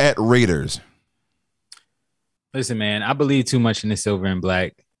 Broncos at Raiders. Listen, man, I believe too much in the silver and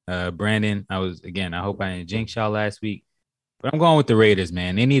black. Brandon, I hope I didn't jinx y'all last week, but I'm going with the Raiders,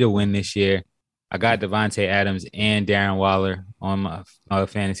 man. They need a win this year. I got Devontae Adams and Darren Waller on my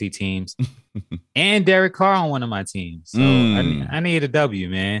fantasy teams and Derek Carr on one of my teams. So I need a W,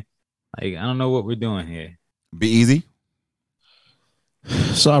 man. Like, I don't know what we're doing here. Be easy.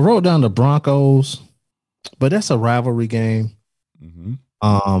 So I wrote down the Broncos, but that's a rivalry game. Mm-hmm.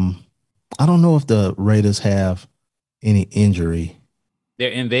 I don't know if the Raiders have any injury.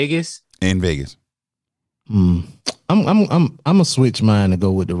 They're in Vegas. In Vegas. I'm gonna switch mine to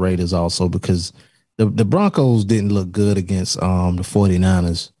go with the Raiders also because the Broncos didn't look good against the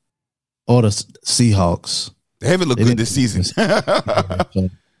 49ers or the Seahawks. They haven't looked good this season. So,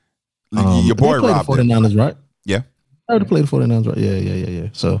 your boy they played robbed the 49ers, right? Yeah. I heard they played the 49ers, right? Yeah.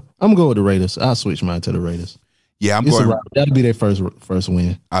 So I'm gonna go with the Raiders. I'll switch mine to the Raiders. Yeah, I'm It's going. that'll be their first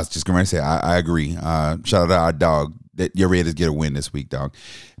win. I was just going to say, I agree. Shout out to our dog that your Raiders get a win this week, dog.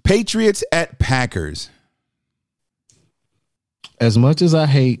 Patriots at Packers. As much as I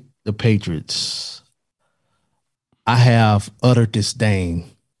hate the Patriots, I have utter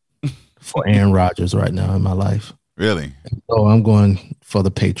disdain for Aaron Rodgers right now in my life. Really? So I'm going for the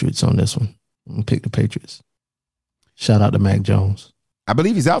Patriots on this one. I'm gonna pick the Patriots. Shout out to Mac Jones. I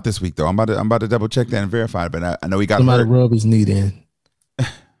believe he's out this week, though. I'm about to double check that and verify it, but I know he got Somebody hurt. rub his knee in.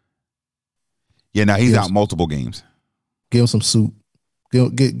 Yeah, now he's Yes. out multiple games. Give him some soup.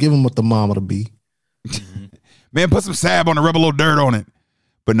 Give him a thermometer be. Man, put some salve on it, rub a little dirt on it.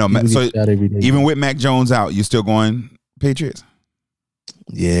 But no, He so gets shot every day. even with Mac Jones out, you still going Patriots?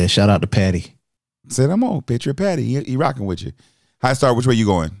 Yeah, shout out to Patty. Said I'm on Patriot Patty. He rocking with you. High Star, which way you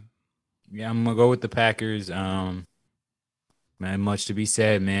going? Yeah, I'm gonna go with the Packers. Man, much to be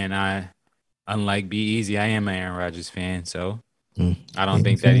said, man. Unlike Be Easy, I am an Aaron Rodgers fan, so I don't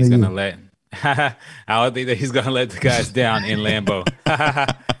think that he's gonna let. I don't think that he's gonna let the guys down in Lambeau.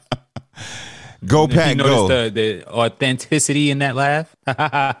 Go If Pack, you go. notice the authenticity in that laugh.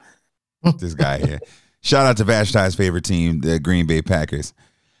 This guy here. Shout out to Vashti's favorite team, the Green Bay Packers.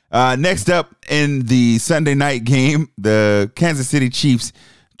 Next up in the Sunday night game, the Kansas City Chiefs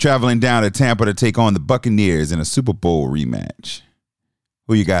traveling down to Tampa to take on the Buccaneers in a Super Bowl rematch.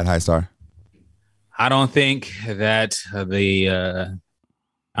 Who you got, High Star? I don't think that the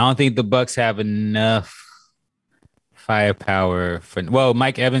Bucks have enough firepower for. Well,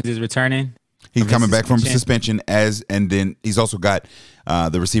 Mike Evans is returning. He's From coming his back from suspension. suspension and then he's also got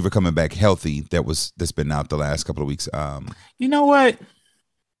the receiver coming back healthy that's been out the last couple of weeks. You know what?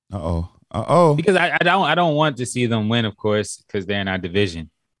 Uh-oh. Because I don't want to see them win, of course, because they're in our division.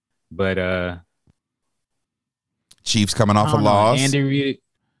 But Chiefs coming off I a don't know. loss. Andy Reid,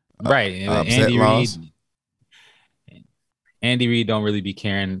 right? Upset loss. Andy Reid don't really be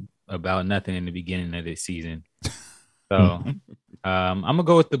caring about nothing in the beginning of this season. So I'm gonna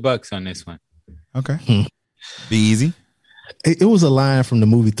go with the Bucks on this one. Okay. Be easy. It was a line from the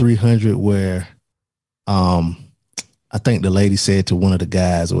movie 300 where I think the lady said to one of the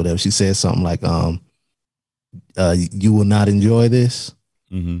guys or whatever, she said something like, you will not enjoy this.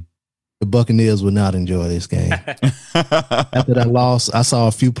 Mm-hmm. The Buccaneers will not enjoy this game. After that loss, I saw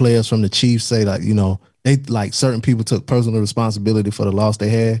a few players from the Chiefs say they like certain people took personal responsibility for the loss they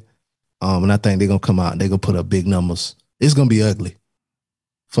had. And I think they're gonna come out and they're gonna put up big numbers. It's gonna be ugly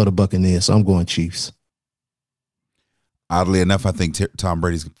for the Buccaneers. So I'm going Chiefs. Oddly enough, I think Tom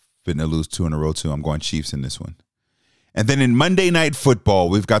Brady's fitting to lose 2 in a row too. I'm going Chiefs in this one. And then in Monday Night Football,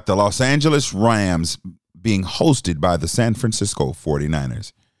 we've got the Los Angeles Rams being hosted by the San Francisco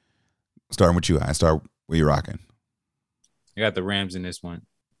 49ers. Starting with you, I start where you rocking. I got the Rams in this one.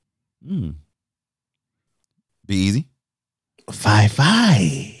 Be easy.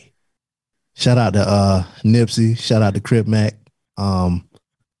 5-5. Shout out to Nipsey. Shout out to Crip Mac.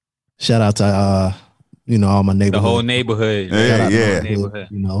 Shout out to all my neighborhood. The whole neighborhood. Yeah, The whole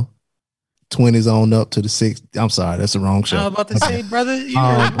neighborhood. 20s on up to the 6th. I'm sorry, that's the wrong show. I was about to say, brother, you're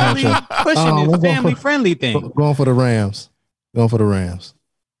really sure. pushing we're this going family-friendly thing. Going for the Rams.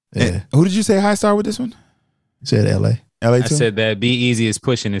 Yeah. And who did you say high star with this one? You said LA. LA I too? said that Be Easy is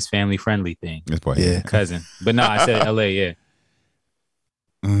pushing this family-friendly thing. This boy. Yeah. Cousin. But no, I said LA, yeah.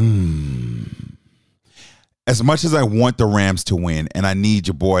 As much as I want the Rams to win, and I need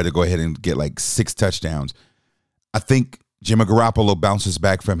your boy to go ahead and get like 6 touchdowns, I think Jimmy Garoppolo bounces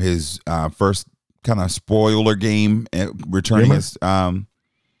back from his first kind of spoiler game and returning as the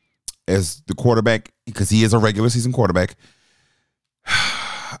quarterback because he is a regular season quarterback.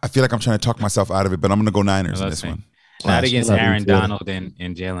 I feel like I'm trying to talk myself out of it, but I'm going to go Niners in this one. Not against Shout out to Aaron Twitter. Donald and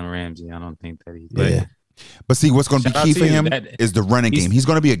Jalen Ramsey. I don't think that he. But Yeah. But see, what's going to be Shout out key to for you. him That- is the running game. He's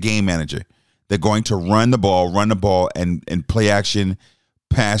going to be a game manager. They're going to run the ball, and play action,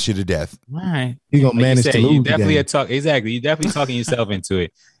 pass you to death. All right. He gonna Like you manage said, to you lose the definitely game. Exactly. You're definitely talking yourself into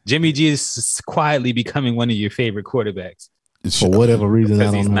it. Jimmy G is quietly becoming one of your favorite quarterbacks For whatever reason, I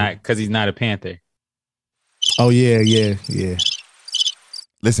because don't know. he's not a Panther. Oh yeah.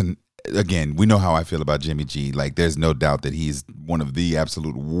 Listen, again, we know how I feel about Jimmy G. Like, there's no doubt that he's one of the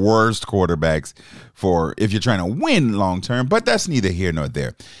absolute worst quarterbacks for if you're trying to win long term, but that's neither here nor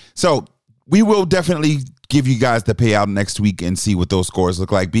there. So we will definitely give you guys the payout next week and see what those scores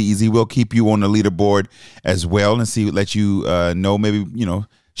look like. Be easy. We'll keep you on the leaderboard as well and let you know, maybe,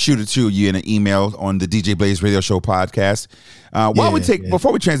 shoot it to you in an email on the DJ Blaze Radio Show podcast.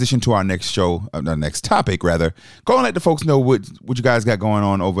 Before we transition to our next show, the next topic rather, go and let the folks know what you guys got going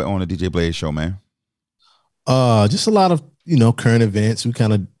on over on the DJ Blaze Show, man. Just a lot of current events. We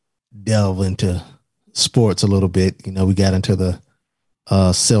kind of delve into sports a little bit. We got into the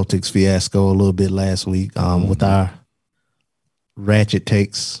Celtics fiasco a little bit last week with our ratchet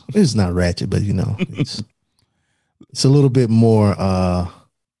takes. It's not ratchet, but it's a little bit more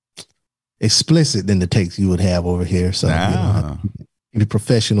explicit than the takes you would have over here. So be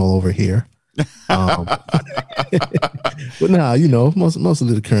professional over here. But most of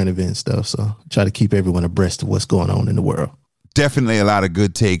the current event stuff. So try to keep everyone abreast of what's going on in the world. Definitely a lot of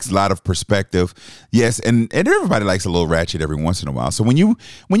good takes, a lot of perspective. Yes, and everybody likes a little ratchet every once in a while. So when you're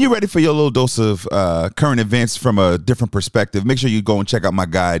ready for your little dose of current events from a different perspective, make sure you go and check out my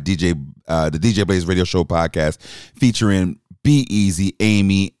guy, the DJ Blaze Radio Show podcast, featuring Be Easy,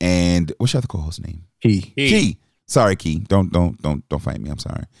 Amy, and what's your other co-host name? Key. Sorry, Key. Don't fight me. I'm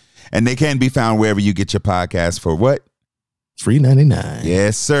sorry. And they can be found wherever you get your podcast for what? $3.99.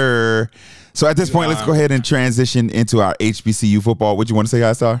 Yes, sir. So at this point, let's go ahead and transition into our HBCU football. What you want to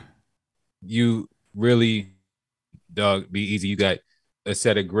say, Star? You really, dog, Be Easy. You got a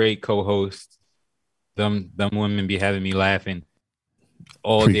set of great co-hosts. Them women be having me laughing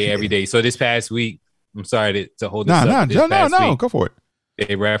all day, every day. So this past week, I'm sorry to hold this up. No, go for it.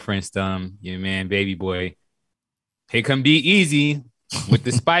 They referenced your man, Baby Boy. Here come Be Easy with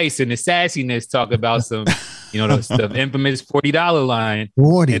the spice and the sassiness. Talk about some, the infamous $40 line.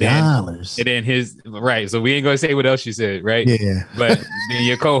 $40. And then his right. So we ain't gonna say what else you said, right? Yeah. But then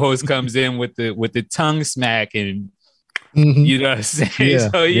your co-host comes in with the tongue smack and you know what I'm saying. Yeah,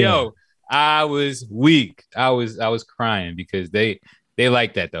 so I was weak. I was crying because they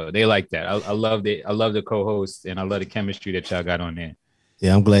like that though. They like that. I love it. I love the co-host and I love the chemistry that y'all got on there.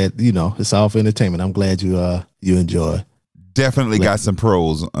 Yeah, I'm glad. It's all for entertainment. I'm glad you enjoy. Definitely got some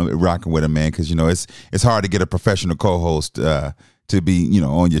pros rocking with him, man, because it's hard to get a professional co-host to be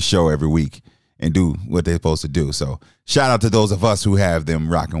on your show every week and do what they're supposed to do. So shout out to those of us who have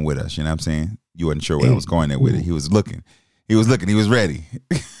them rocking with us. You know what I'm saying? You wasn't sure where I was going there with it. He was looking. He was ready.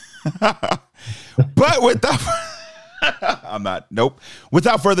 But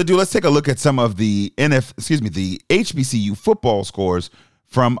without further ado, let's take a look at some of the the HBCU football scores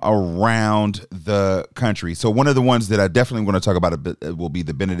from around the country. So one of the ones that I definitely want to talk about a bit will be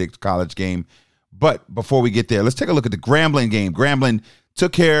the Benedict College game. But before we get there, let's take a look at the Grambling game. Grambling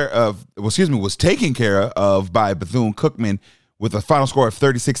was taken care of by Bethune-Cookman with a final score of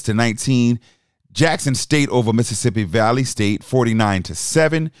 36-19. Jackson State over Mississippi Valley State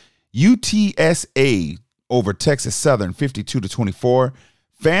 49-7. UTSA over Texas Southern 52-24.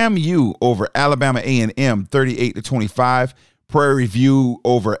 FAMU over Alabama A&M 38-25. Prairie View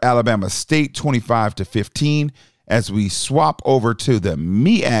over Alabama State 25-15. As we swap over to the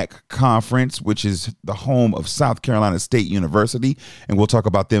MEAC Conference, which is the home of South Carolina State University, and we'll talk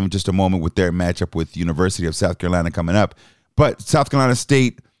about them in just a moment with their matchup with University of South Carolina coming up. But South Carolina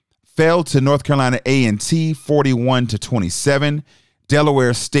State fell to North Carolina A&T 41-27.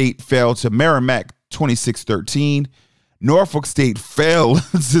 Delaware State fell to Merrimack 26-13. Norfolk State fell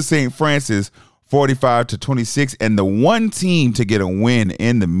to St. Francis 45-26, and the one team to get a win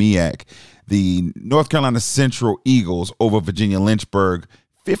in the MEAC, the North Carolina Central Eagles over Virginia Lynchburg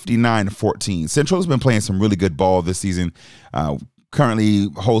 59-14. Central has been playing some really good ball this season, currently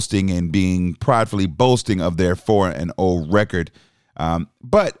hosting and being pridefully boasting of their 4-0 record.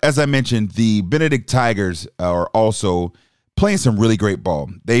 But as I mentioned, the Benedict Tigers are also playing some really great ball.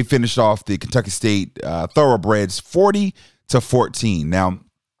 They finished off the Kentucky State Thoroughbreds 40-14. Now,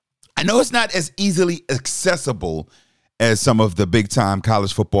 I know it's not as easily accessible as some of the big-time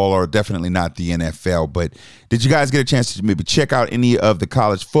college football, or definitely not the NFL, but did you guys get a chance to maybe check out any of the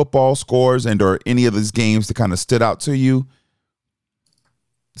college football scores or any of these games that kind of stood out to you?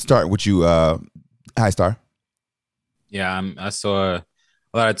 Start with you, High Star. Yeah, I saw a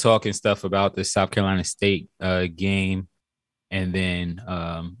lot of talk and stuff about the South Carolina State game and then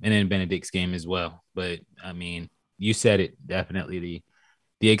Benedict's game as well. But, I mean, you said it, definitely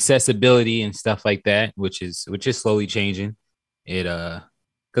the accessibility and stuff like that, which is slowly changing. It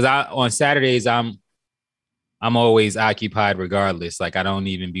because on Saturdays I'm always occupied regardless. Like I don't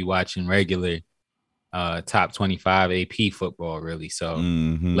even be watching regular top 25 AP football, really. So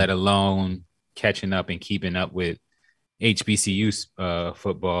Mhm. let alone catching up and keeping up with HBCU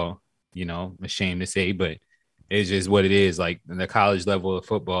football, you know, ashamed to say, but it's just what it is. Like the college level of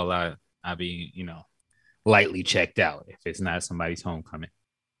football, I be, you know, lightly checked out if it's not somebody's homecoming.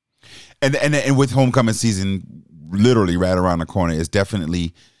 And with homecoming season literally right around the corner, it's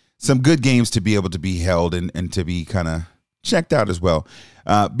definitely some good games to be able to be held and to be kind of checked out as well.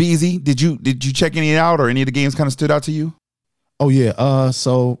 BZ, did you check any out, or any of the games kind of stood out to you? Oh yeah.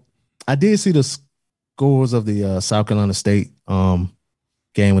 So I did see the scores of the South Carolina State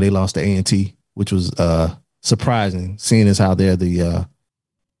game where they lost to A&T, which was surprising, seeing as how they're the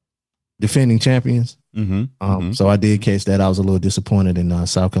defending champions. So I did catch that. I was a little disappointed in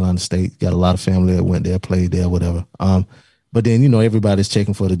South Carolina State. Got a lot of family that went there, played there, whatever. But then, you know, everybody's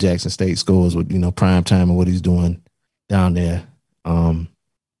checking for the Jackson State scores with, you know, prime time and what he's doing down there. And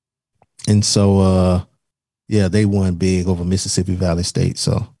so, yeah, they won big over Mississippi Valley State.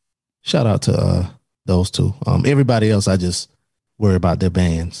 So shout out to those two. Everybody else, I just worry about their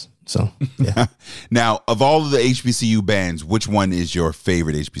bands. So, yeah. Now, of all of the HBCU bands, which one is your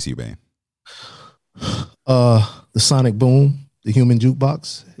favorite HBCU band? The Sonic Boom, the Human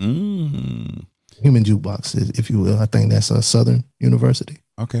Jukebox. Human Jukebox, if you will. I think that's a Southern University.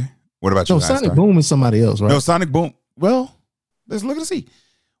 Okay. What about you? No, Sonic Boom is somebody else, right? No, Sonic Boom. Well, let's look and see.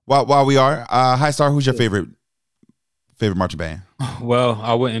 While we are, High Star, who's your favorite marching band? Well,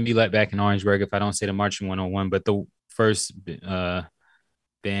 I wouldn't be let back in Orangeburg if I don't say the Marching 101, but the first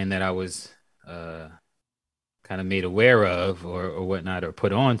band that I was kind of made aware of or whatnot, or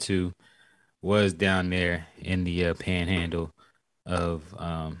put on to, was down there in the panhandle of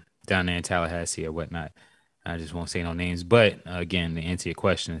down there in Tallahassee or whatnot. I just won't say no names, but again, to answer your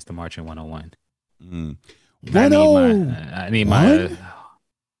question, it's the Marching 101. I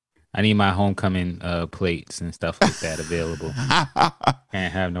need my homecoming plates and stuff like that available.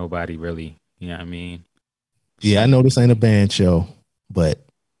 Can't have nobody really, you know what I mean? Yeah, I know this ain't a band show, but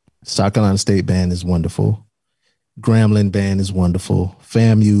South Carolina State band is wonderful. Grambling band is wonderful.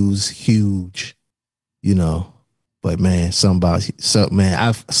 FAMU's huge, you know. But man,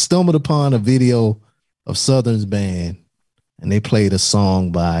 I've stumbled upon a video of Southern's band, and they played a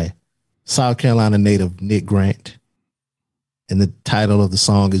song by South Carolina native Nick Grant, and the title of the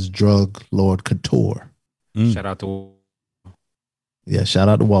song is "Drug Lord Couture." Shout out to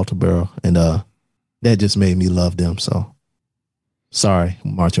Walter Barrow, and that just made me love them. So sorry,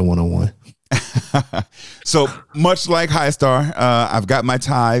 Marching 101. So much like High Star, I've got my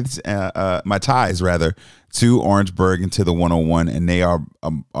ties to Orangeburg and to the 101, and they are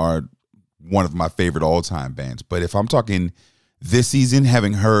one of my favorite all-time bands. But if I'm talking this season,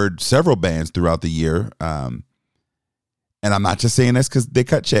 having heard several bands throughout the year, and I'm not just saying this because they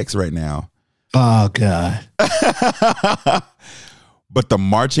cut checks right now. Oh God! But the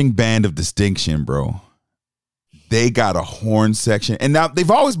Marching Band of Distinction, bro. They got a horn section. And now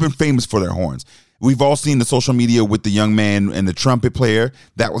they've always been famous for their horns. We've all seen the social media with the young man and the trumpet player.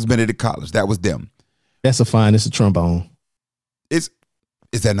 That was Benedict College. That was them. That's a trombone. Is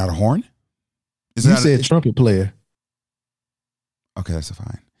that not a horn? You said trumpet player. Okay, that's a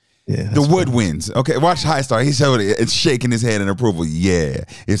fine. Yeah. The woodwinds. Okay, watch High Star. He showed it. It's shaking his head in approval. Yeah,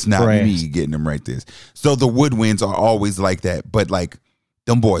 it's not me getting them right this. So the woodwinds are always like that. But like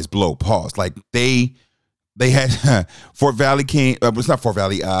them boys blow pause. Like they had Fort Valley came. It's not Fort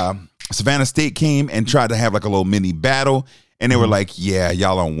Valley. Savannah State came and tried to have like a little mini battle, and they were like, "Yeah,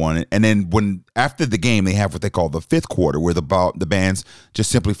 y'all don't want it." And then after the game, they have what they call the fifth quarter, where the bands just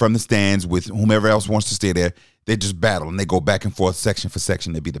simply from the stands with whomever else wants to stay there, they just battle and they go back and forth section for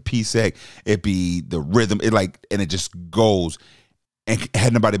section. It'd be the P-Sec, it'd be the rhythm, and it just goes. And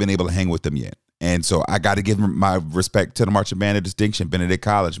had nobody been able to hang with them yet. And so I got to give my respect to the Marching Band of Distinction, Benedict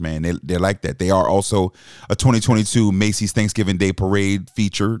College, man. They're like that. They are also a 2022 Macy's Thanksgiving Day Parade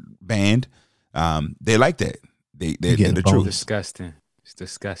feature band. They like that. They're the truth. Disgusting. It's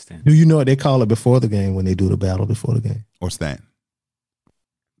disgusting. Do you know what they call it before the game when they do the battle before the game? What's that?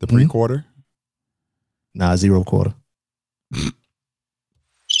 The pre-quarter? Nah, zero quarter.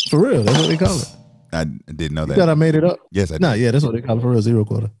 For real, that's what they call it. I didn't know that. You thought I made it up? Yes, I did. Nah, yeah, that's what they call it for real, zero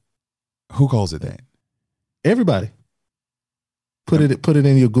quarter. Who calls it that? Everybody. Put it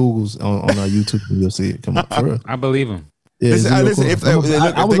in your Googles on our YouTube and you'll see it. Come on, for real. I believe him. Yeah, listen, if they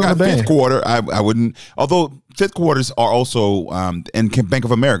got fifth quarter, I wouldn't. Although fifth quarters are also in Bank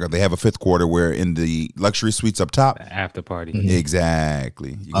of America, they have a fifth quarter where in the luxury suites up top, the after party. Mm-hmm.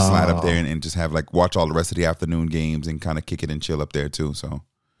 Exactly. You can slide up there and just have like watch all the rest of the afternoon games and kind of kick it and chill up there too. So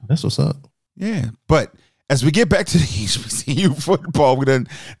that's what's up. Yeah, but As we get back to the HBCU football, we done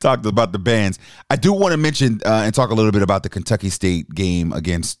talked about the bands. I do want to mention and talk a little bit about the Kentucky State game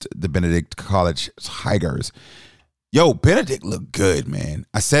against the Benedict College Tigers. Yo, Benedict looked good, man.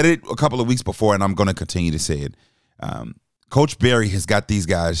 I said it a couple of weeks before, and I'm going to continue to say it. Coach Berry has got these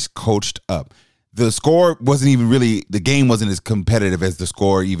guys coached up. The score wasn't even really, the game wasn't as competitive as the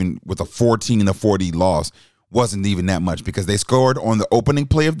score, even with a 14-40 loss, wasn't even that much because they scored on the opening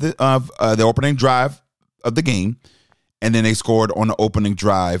play of the opening drive of the game, and then they scored on the opening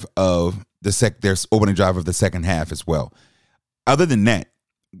drive of their opening drive of the second half as well. Other than that,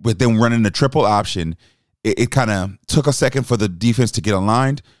 with them running the triple option, it kind of took a second for the defense to get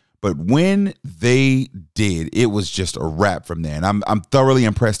aligned, but when they did, it was just a wrap from there. And I'm thoroughly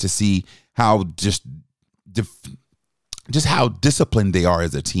impressed to see how just how disciplined they are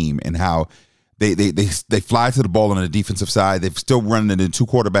as a team and how they fly to the ball on the defensive side. They've still running it in 2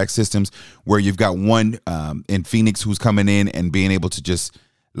 quarterback systems where you've got one in Phoenix who's coming in and being able to just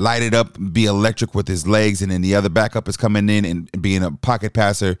light it up, be electric with his legs, and then the other backup is coming in and being a pocket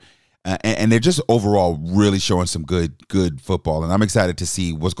passer. And they're just overall really showing some good football. And I'm excited to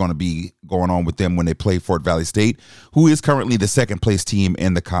see what's going to be going on with them when they play Fort Valley State, who is currently the second place team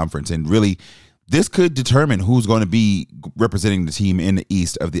in the conference. And really, this could determine who's going to be representing the team in the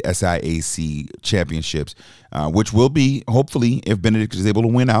East of the SIAC championships, which will be, hopefully, if Benedict is able to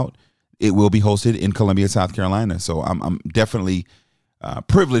win out, it will be hosted in Columbia, South Carolina. So I'm definitely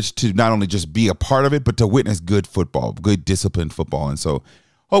privileged to not only just be a part of it, but to witness good football, good disciplined football. And so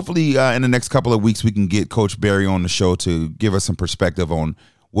hopefully in the next couple of weeks, we can get Coach Berry on the show to give us some perspective on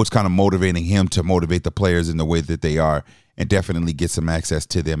what's kind of motivating him to motivate the players in the way that they are, and definitely get some access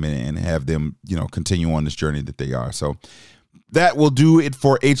to them and have them, continue on this journey that they are. So that will do it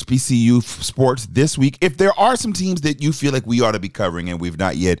for HBCU sports this week. If there are some teams that you feel like we ought to be covering and we've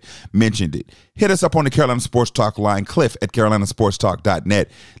not yet mentioned it, hit us up on the Carolina Sports Talk line,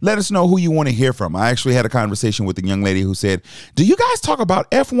 cliff@carolinasportstalk.net. Let us know who you want to hear from. I actually had a conversation with a young lady who said, do you guys talk about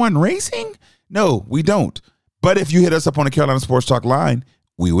F1 racing? No, we don't. But if you hit us up on the Carolina Sports Talk line,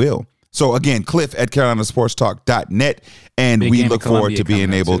 we will. So again, cliff@carolinasportstalk.net, and we look forward to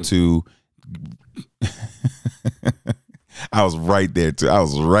being able to. I was right there too. I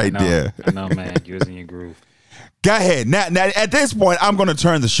was right there. I know, man. You was in your groove. Go ahead. Now, at this point, I'm going to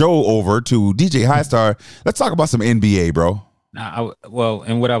turn the show over to DJ Highstar. Let's talk about some NBA, bro.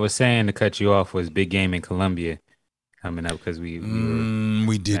 And what I was saying to cut you off was big game in Columbia coming up because we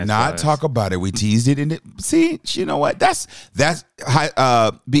did not talk about it. We teased it, and see, you know what? That's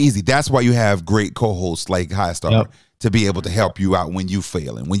be easy. That's why you have great co-hosts like Highstar to be able to help you out when you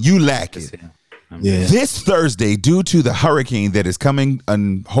fail and when you lack it. Yeah. This Thursday, due to the hurricane that is coming,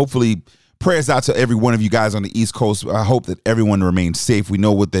 and hopefully prayers out to every one of you guys on the East Coast. I hope that everyone remains safe. We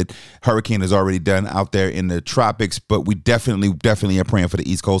know what that hurricane has already done out there in the tropics, but we definitely are praying for the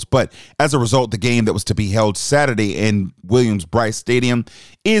East Coast. But as a result, the game that was to be held Saturday in Williams-Brice Stadium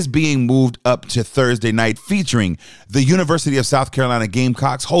is being moved up to Thursday night, featuring the University of South Carolina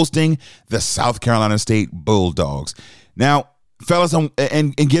Gamecocks hosting the South Carolina State Bulldogs. Now, fellas, and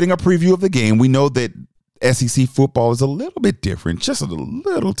getting a preview of the game, we know that SEC football is a little bit different, just a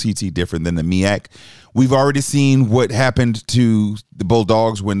little TT different than the MEAC. We've already seen what happened to the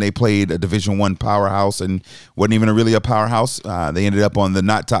Bulldogs when they played a Division I powerhouse and wasn't even really a powerhouse. They ended up on the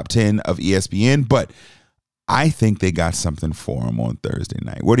not top 10 of ESPN, but I think they got something for them on Thursday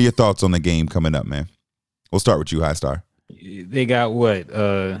night. What are your thoughts on the game coming up, man? We'll start with you, Highstar. They got what?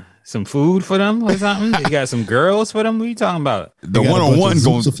 Some food for them or something? They got some girls for them? What are you talking about? The one-on-one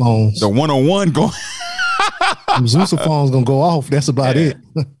going. The one-on-one going. Zousaphone's gonna go off. That's about it.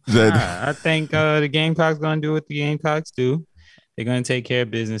 I think the Gamecocks gonna do what the Gamecocks do. They're gonna take care of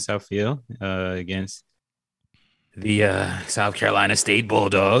business, I feel, against the South Carolina State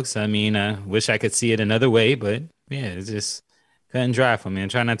Bulldogs. I mean, I wish I could see it another way, but yeah, it's just cut and dry for me. And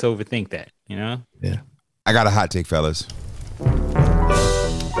try not to overthink that, you know? Yeah. I got a hot take, fellas.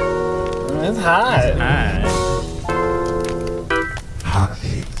 It's hot. Hot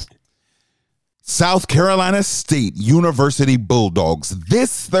takes. South Carolina State University Bulldogs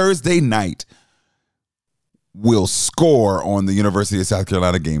this Thursday night will score on the University of South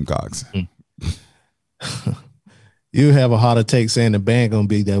Carolina Gamecocks. You have a hotter take saying the band gonna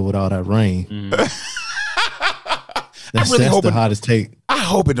be there with all that rain. That's the hottest take. I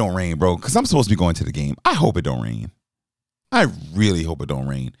hope it don't rain, bro, because I'm supposed to be going to the game. I hope it don't rain. I really hope it don't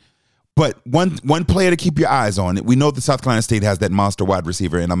rain. But one player to keep your eyes on. We know that South Carolina State has that monster wide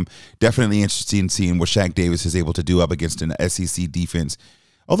receiver, and I'm definitely interested in seeing what Shaq Davis is able to do up against an SEC defense.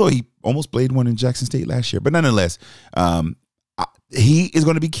 Although he almost played one in Jackson State last year. But nonetheless, he is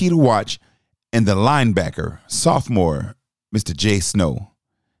going to be key to watch. And the linebacker, sophomore, Mr. Jay Snow,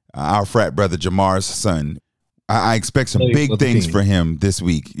 our frat brother Jamar's son. I expect some big things for him this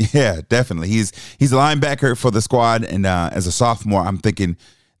week. Yeah, definitely. He's a linebacker for the squad, and as a sophomore, I'm thinking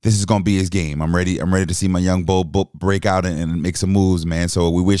this is going to be his game. I'm ready to see my young bull break out and make some moves, man. So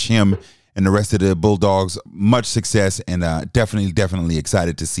we wish him and the rest of the Bulldogs much success, and definitely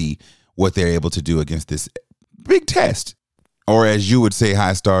excited to see what they're able to do against this big test, or as you would say,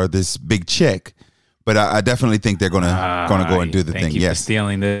 High Star, this big check. But I definitely think they're gonna go and do the thing. Thank you yes, for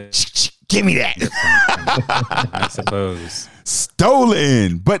stealing the. Give me that. I suppose.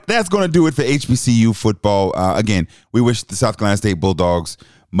 Stolen. But that's going to do it for HBCU football. Again, we wish the South Carolina State Bulldogs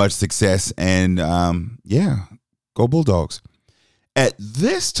much success. And, go Bulldogs. At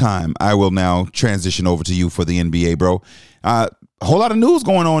this time, I will now transition over to you for the NBA, bro. A whole lot of news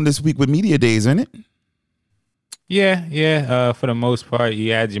going on this week with Media Days, isn't it? Yeah. For the most part,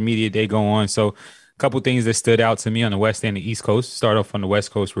 you had your Media Day go on. So a couple things that stood out to me on the West and the East Coast. Start off on the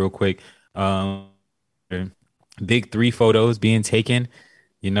West Coast real quick. Big 3 photos being taken,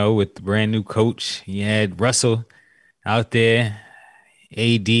 with the brand new coach. You had Russell out there,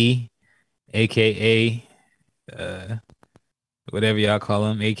 AD, aka whatever y'all call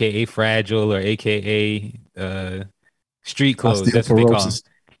him, aka Fragile or aka Street Clothes. That's what they call him.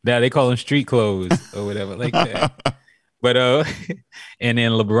 Now they call him Street Clothes or whatever like that. But and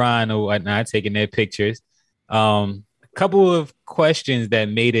then LeBron or whatnot taking their pictures. Couple of questions that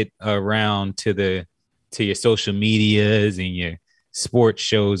made it around to your social medias and your sports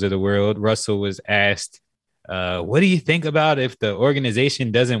shows of the world. Russell was asked, what do you think about if the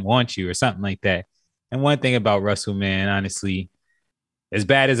organization doesn't want you or something like that? And one thing about Russell, man, honestly, as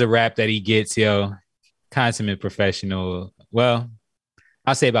bad as a rap that he gets, consummate professional. Well,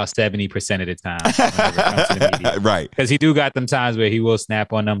 I'll say about 70% of the time. Right. Because he do got them times where he will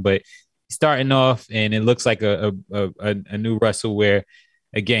snap on them, but starting off, and it looks like a new Russell where,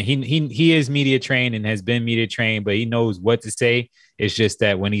 again, he is media trained and has been media trained, but he knows what to say. It's just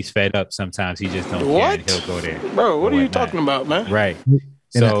that when he's fed up, sometimes he just don't care and he'll go there. Bro, what are you talking about, man? Right.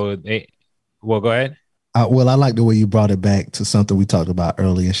 So, go ahead. I like the way you brought it back to something we talked about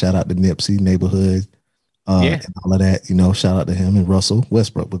earlier. Shout out to Nipsey Neighborhood. And all of that, shout out to him and Russell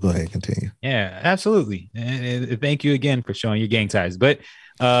Westbrook. But go ahead and continue. Yeah, absolutely. And thank you again for showing your gang ties. But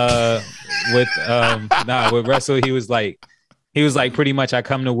with Russell, he was like pretty much, I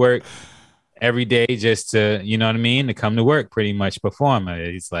come to work every day just to, to come to work, pretty much perform.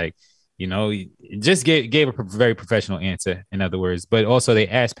 It's like, just gave a very professional answer, in other words. But also they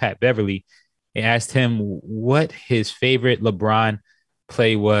asked Pat Beverly, they asked him what his favorite LeBron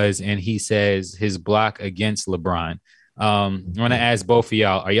play was, and he says his block against LeBron. I want to ask both of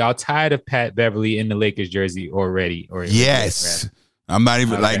y'all, are y'all tired of Pat Beverly in the Lakers jersey already? Or yes. I'm not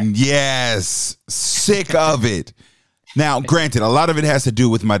even yes, sick of it. Now, granted, a lot of it has to do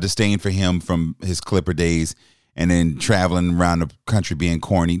with my disdain for him from his Clipper days and then traveling around the country being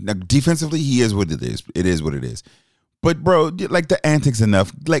corny. Now, defensively, he is what it is. It is what it is. But, bro, like the antics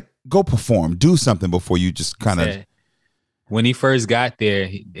enough. Like, go perform. Do something before you just kind of... When he first got there,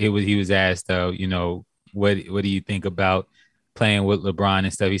 he was asked, what do you think about playing with LeBron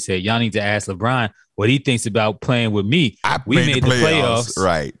and stuff? He said, y'all need to ask LeBron what he thinks about playing with me. We made the playoffs.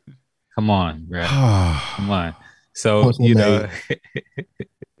 Right. Come on, bro. Come on. So,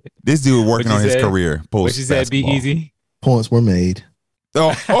 this dude working on his career. What you said, be easy? Points were made.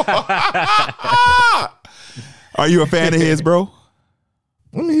 Oh. Are you a fan of his, bro?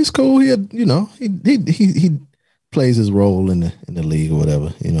 I mean, he's cool. He had, he plays his role in the league or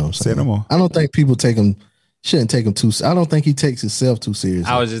whatever. You know what I'm saying? I don't think people shouldn't take him too. I don't think he takes himself too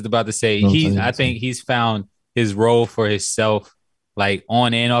seriously. I was just about to say, I think he's found his role for himself, like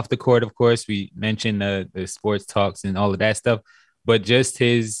on and off the court. Of course, we mentioned the sports talks and all of that stuff, but just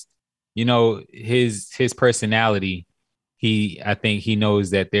his personality. I think he knows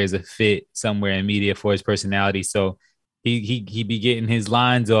that there's a fit somewhere in media for his personality. So he be getting his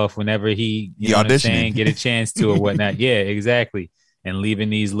lines off whenever he get a chance to or whatnot. Yeah, exactly. And leaving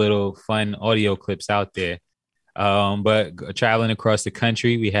these little fun audio clips out there. But traveling across the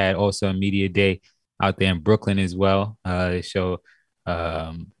country, we had also a media day out there in Brooklyn as well. They show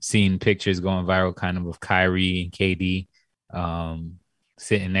seeing pictures going viral kind of Kyrie and KD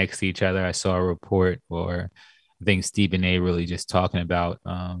sitting next to each other. I saw a report, or I think Stephen A. really just talking about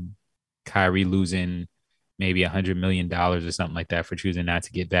Kyrie losing maybe $100 million or something like that for choosing not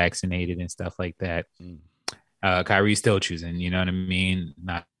to get vaccinated and stuff like that. Kyrie's still choosing, you know what I mean?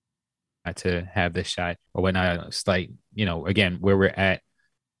 Not to have this shot or whatnot. It's like, again, where we're at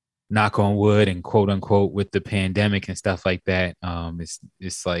knock on wood and quote unquote with the pandemic and stuff like that,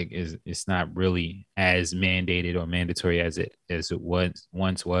 it's not really as mandated or mandatory as it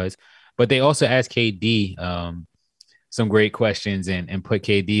once was. But they also asked KD some great questions and put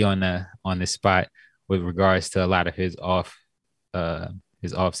KD on the spot with regards to a lot of his off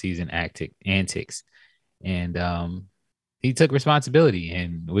season antics, and he took responsibility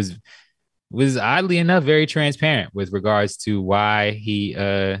and was oddly enough very transparent with regards to why he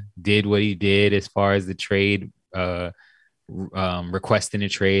did what he did as far as the trade, requesting a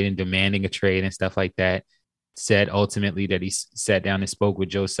trade and demanding a trade and stuff like that. Said ultimately that he sat down and spoke with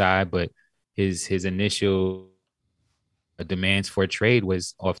Joe Tsai, but his initial demands for a trade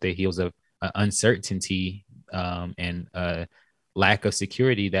was off the heels of uncertainty and lack of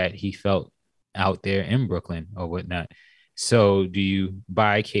security that he felt out there in Brooklyn or whatnot. So do you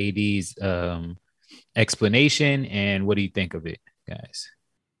buy KD's explanation, and what do you think of it, guys?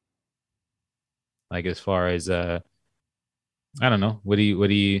 Like, as far as I don't know, what do you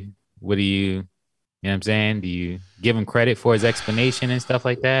you know what I'm saying? Do you give him credit for his explanation and stuff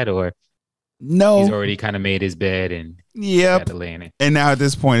like that, or no? He's already kind of made his bed and yep. Got to lay in it. And now at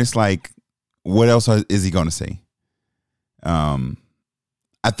this point, it's like, what else is he going to say?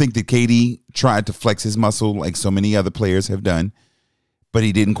 I think that KD tried to flex his muscle like so many other players have done, but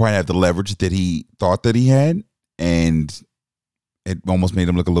he didn't quite have the leverage that he thought that he had, and it almost made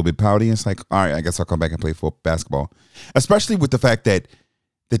him look a little bit pouty. It's like, all right, I guess I'll come back and play basketball, especially with the fact that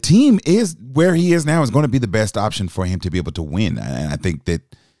the team is where he is now is going to be the best option for him to be able to win. And I think that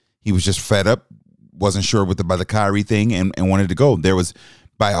he was just fed up, wasn't sure by the Kyrie thing, and wanted to go. There was,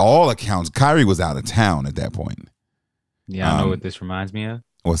 by all accounts, Kyrie was out of town at that point. Yeah, I know what this reminds me of.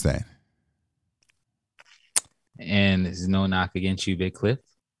 What's that? And this is no knock against you, Big Cliff,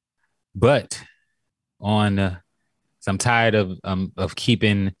 but so I'm tired of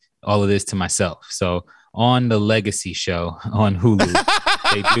keeping all of this to myself. So on the Legacy show on Hulu,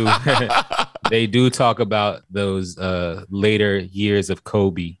 they do talk about those later years of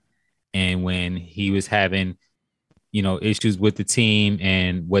Kobe, and when he was having, issues with the team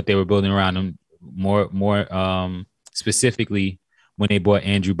and what they were building around him. More specifically, when they brought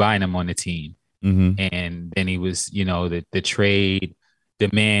Andrew Bynum on the team. Mm-hmm. And then he was, the trade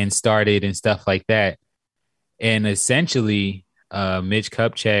demand started and stuff like that. And essentially, Mitch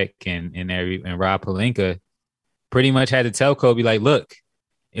Kupchak and Rob Pelinka pretty much had to tell Kobe, like, look,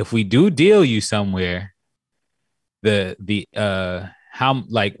 if we do deal you somewhere, what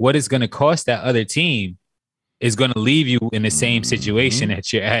it's going to cost that other team is going to leave you in the same situation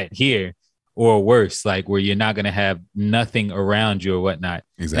that you're at here, or worse, like where you're not going to have nothing around you or whatnot.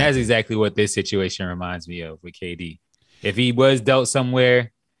 Exactly. And that's exactly what this situation reminds me of with KD. If he was dealt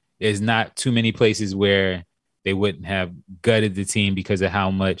somewhere, there's not too many places where they wouldn't have gutted the team because of how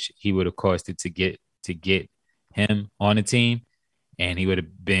much he would have costed to get him on the team. And he would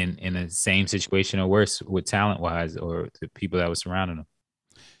have been in the same situation or worse with talent-wise or the people that were surrounding him.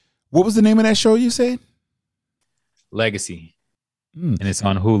 What was the name of that show you said? Legacy. And it's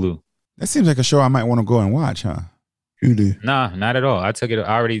on Hulu. That seems like a show I might want to go and watch, huh? You do? Nah, not at all. I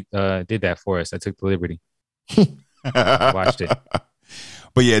already did that for us. I took the liberty. Watched it.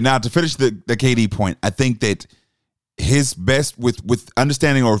 But yeah, now to finish the KD point, I think that his best with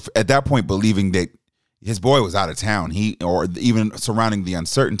understanding, or at that point believing that his boy was out of town, or even surrounding the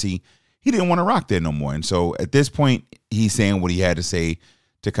uncertainty, he didn't want to rock there no more. And so at this point, he's saying what he had to say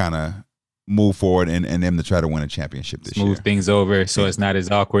to kind of move forward and them to try to win a championship this year. Move things over so it's not as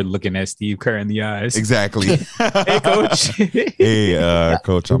awkward looking at Steve Kerr in the eyes. Exactly. Hey, Coach. Hey,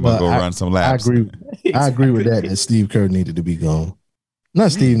 Coach, I'm going to go run some laps. I agree with that Steve Kerr needed to be gone.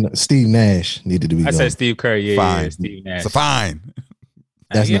 Not Steve Nash needed to be gone. I said Steve Kerr, fine. Yeah, Steve Nash. It's a fine.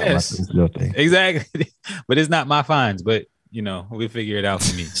 That's not my thing. Exactly. But it's not my fines, but, we'll figure it out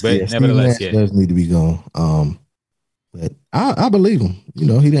for me. But nevertheless, Steve Nash does need to be gone. But I believe him. He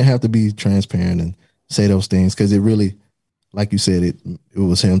didn't have to be transparent and say those things because it really, like you said, it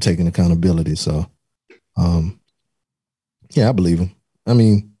was him taking accountability. So, yeah, I believe him. I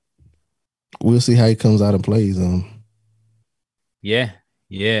mean, we'll see how he comes out and plays. Yeah.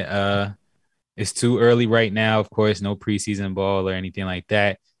 It's too early right now. Of course, no preseason ball or anything like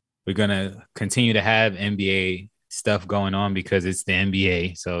that. We're going to continue to have NBA stuff going on because it's the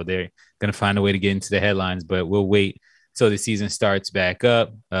NBA. So they're going to find a way to get into the headlines, but we'll wait till the season starts back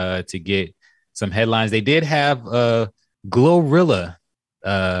up to get some headlines. They did have Glorilla,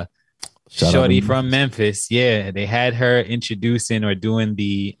 shorty from Memphis. Yeah, they had her introducing or doing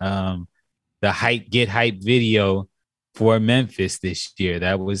the Get Hype video for Memphis this year.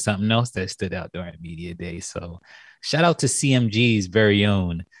 That was something else that stood out during Media Day. So shout out to CMG's very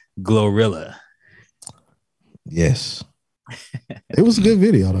own Glorilla. Yes. It was a good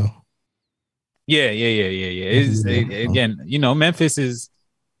video though. Yeah. Again, Memphis is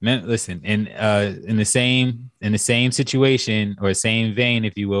listen, in the same situation or same vein,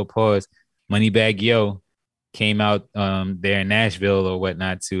 if you will, pause. Moneybagg Yo came out there in Nashville or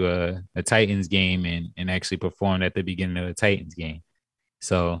whatnot to a Titans game and actually performed at the beginning of the Titans game.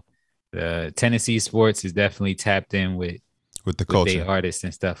 So the Tennessee sports is definitely tapped in with the culture, their artists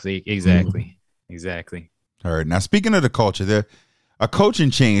and stuff. Exactly. All right. Now, speaking of the culture, a coaching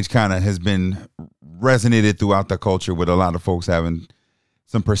change kind of has been resonated throughout the culture with a lot of folks having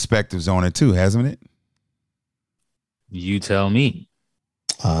some perspectives on it too, hasn't it? You tell me.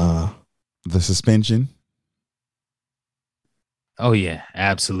 The suspension. Oh yeah,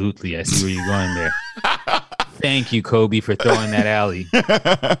 absolutely. I see where you're going there. Thank you, Kobe, for throwing that alley.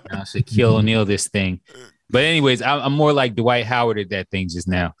 Now Shaquille O'Neal this thing. But anyways, I'm more like Dwight Howard at that thing just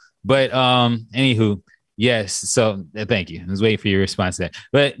now. But anywho, yes. So thank you. I was waiting for your response to that.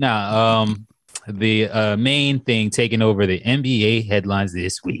 But now, the main thing taking over the NBA headlines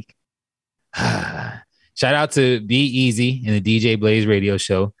this week. Shout out to Be Easy and the DJ Blaze radio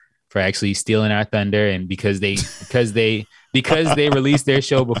show for actually stealing our thunder, and because they released their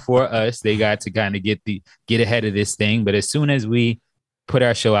show before us, they got to kind of get ahead of this thing. But as soon as we put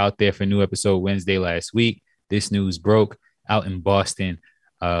our show out there for new episode Wednesday last week, this news broke out in Boston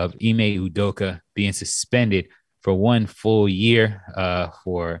of Ime Udoka being suspended for 1 full year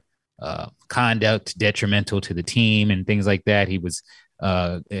for conduct detrimental to the team and things like that. He was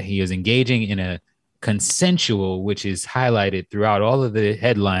engaging in a consensual, which is highlighted throughout all of the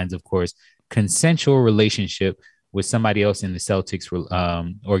headlines, of course, consensual relationship with somebody else in the Celtics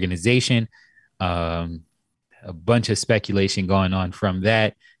organization. A bunch of speculation going on from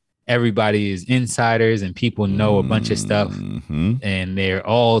that. Everybody is insiders and people know a bunch of stuff, and they're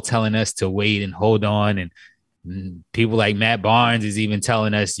all telling us to wait and hold on. And people like Matt Barnes is even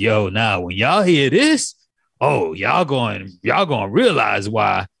telling us, yo, when y'all hear this, y'all going to realize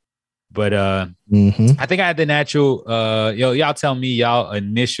why. But I think I had the natural, y'all tell me y'all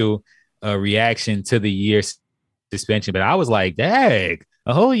initial reaction to the year suspension. But I was like, dag,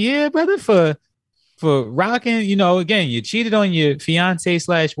 a whole year, brother, for rocking, again, you cheated on your fiance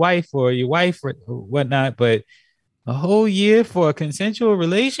 / wife or your wife or whatnot, but a whole year for a consensual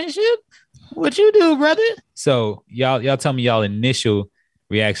relationship? What you do, brother? So y'all tell me y'all initial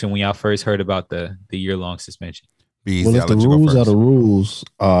reaction when y'all first heard about the year-long suspension. Well, if the rules are the rules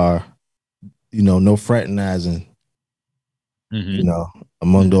are, no fraternizing,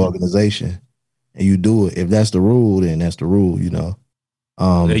 among the organization, and you do it. If that's the rule, then that's the rule,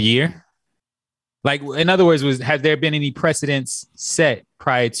 A year? Like, in other words, has there been any precedents set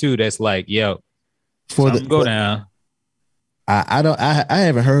prior to that's like, yo, go down? I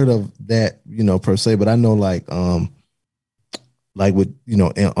haven't heard of that, per se, but I know like with,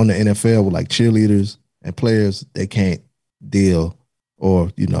 on the NFL with like cheerleaders and players, they can't deal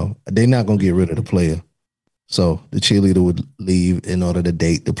or, they're not going to get rid of the player. So the cheerleader would leave in order to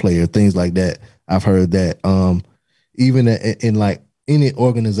date the player, things like that. I've heard that. Even in like any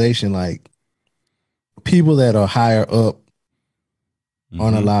organization, like people that are higher up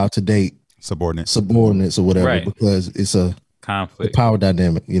aren't allowed to date subordinates or whatever, right, because it's a conflict, power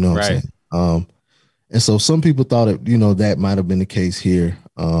dynamic, what I'm saying? And so some people thought it, that might have been the case here,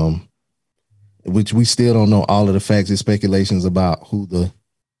 which we still don't know all of the facts and speculations about who the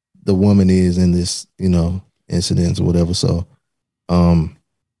woman is in this, incidents or whatever. So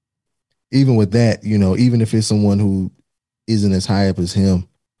even with that, even if it's someone who isn't as high up as him,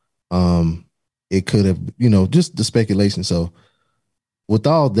 it could have, just the speculation. So with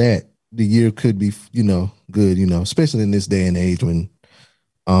all that, the year could be, good, especially in this day and age when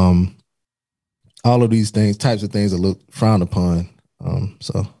all of these types of things are looked frowned upon.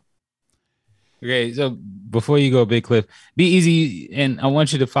 Okay, so before you go, Big Cliff, Be Easy, and I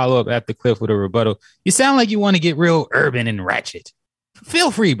want you to follow up after Cliff with a rebuttal. You sound like you want to get real urban and ratchet. Feel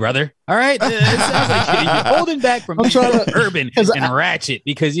free, brother. All right, it sounds like you're holding back from urban and ratchet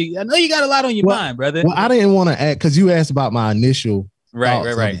because I know you got a lot on your mind, brother. Well, I didn't want to add because you asked about my initial right.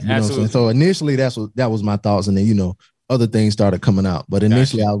 Absolutely. So initially, that was my thoughts, and then other things started coming out. But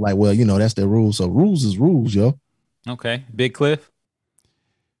initially, I was like, well, that's their rules. So rules is rules, yo. Okay, Big Cliff.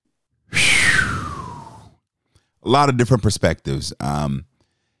 A lot of different perspectives.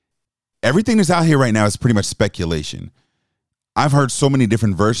 Everything that's out here right now is pretty much speculation. I've heard so many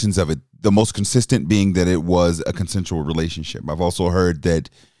different versions of it, the most consistent being that it was a consensual relationship. I've also heard that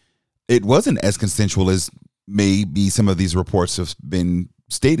it wasn't as consensual as maybe some of these reports have been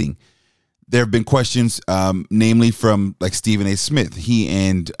stating. there have been questions, namely from like Stephen A. Smith. He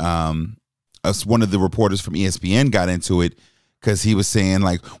and one of the reporters from ESPN got into it because he was saying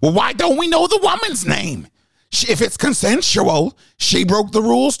like, well, why don't we know the woman's name? If it's consensual, she broke the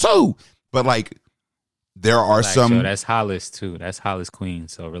rules too. But like, there are relax, some. Joe, that's Hollis too. That's Hollis Queen.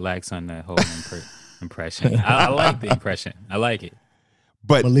 So relax on that whole impression. I like the impression. I like it.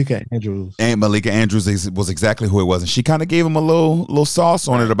 But Malika Andrews. And Malika Andrews was exactly who it was. And she kind of gave him a little sauce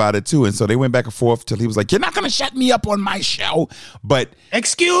on it about it too. And so they went back and forth till he was like, you're not going to shut me up on my show. But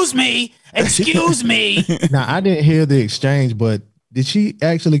excuse me. Now, I didn't hear the exchange, but did she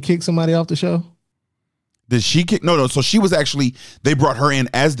actually kick somebody off the show? Did she kick? No. So she was actually, they brought her in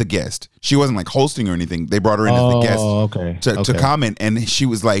as the guest. She wasn't like hosting or anything. They brought her in as the guest to comment. And she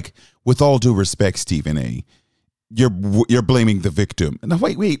was like, with all due respect, Stephen A., you're blaming the victim. And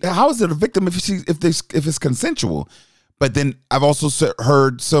wait, how is it a victim if it's consensual? But then I've also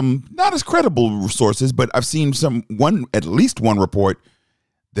heard some not as credible sources, but I've seen at least one report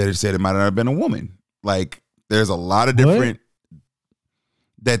that it said it might not have been a woman. Like there's a lot of different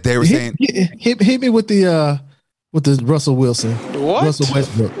that they were saying. Hit me with the Russell Wilson. What? Russell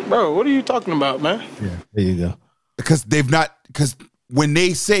Westbrook. Bro, what are you talking about, man? Yeah, there you go. Because when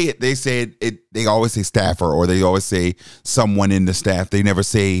they say it, they always say staffer or they always say someone in the staff. They never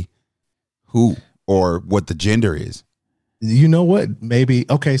say who or what the gender is. You know what? Maybe.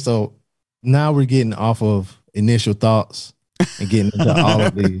 Okay, so now we're getting off of initial thoughts and getting into all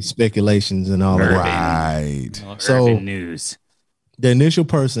of the speculations and all of that. Right. So Urban news. The initial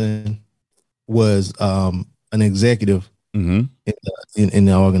person was an executive in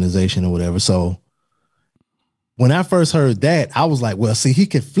the organization or whatever. So when I first heard that, I was like, well, see, he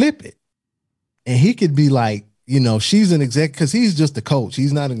could flip it. And he could be like, she's an exec because he's just a coach.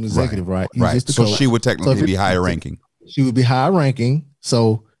 He's not an executive, right? He's right. just a so coach. she would technically be higher ranking. She would be higher ranking.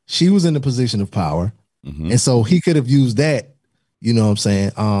 So she was in the position of power. And so he could have used that, you know what I'm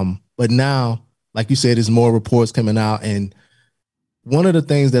saying? But now, like you said, there's more reports coming out. And one of the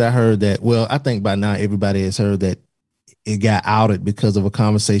things that I heard that, well, I think by now everybody has heard that it got outed because of a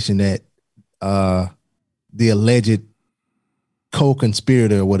conversation that the alleged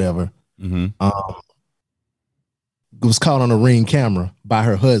co-conspirator or whatever was caught on a Ring camera by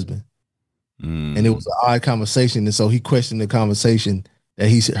her husband. And it was an odd conversation. And so he questioned the conversation that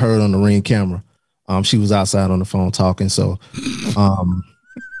he heard on the Ring camera. She was outside on the phone talking. So,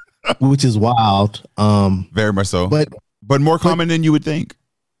 which is wild. Very much so. But more common than you would think.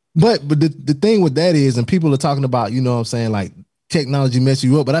 But the thing with that is, and people are talking about, you know what I'm saying, like technology mess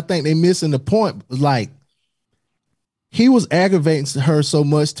you up. But I think they missing the point. Like, he was aggravating her so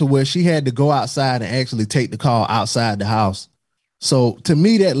much to where she had to go outside and actually take the call outside the house. So to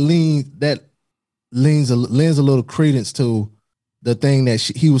me, that lends a little credence to the thing that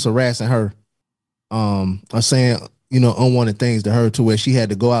he was harassing her, or saying, unwanted things to her to where she had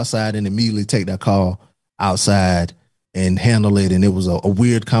to go outside and immediately take that call outside and handle it. And it was a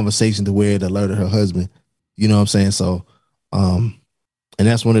weird conversation to where it alerted her husband. You know what I'm saying? So, and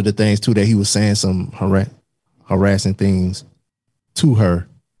that's one of the things too, that he was saying some harassing things to her.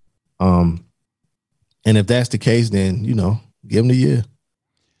 And if that's the case, then, give him the year.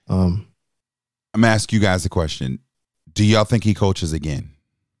 I'm gonna ask you guys a question. Do y'all think he coaches again?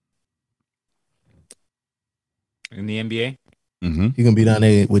 In the NBA? He's gonna be down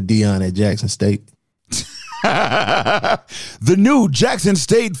there with Deion at Jackson State. The new Jackson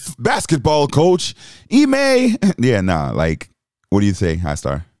State basketball coach, Ime. Yeah, like, what do you say, High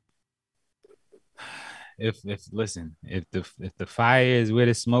Star? If the fire is where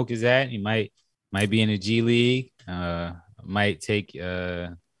the smoke is at, he might be in the G League. Might take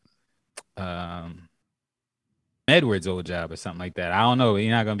Edwards' old job or something like that. I don't know.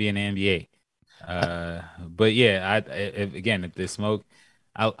 You're not gonna be in the NBA. But yeah, if the smoke,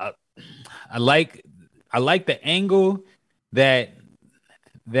 I like the angle that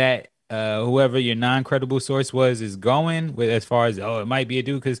whoever your non-credible source is going with, as far as, it might be a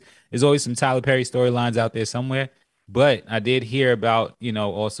dude, because there's always some Tyler Perry storylines out there somewhere. But I did hear about,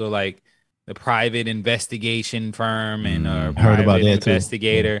 also like the private investigation firm and heard about that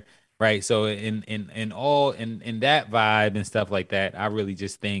investigator, too. Right? So in that vibe and stuff like that, I really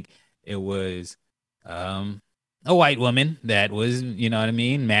just think it was a white woman that was,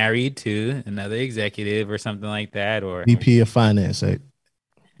 married to another executive or something like that, or VP of Finance.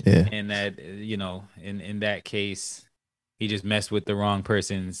 Yeah. And that, in that case, he just messed with the wrong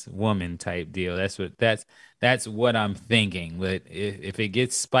person's woman type deal. That's what I'm thinking. But if it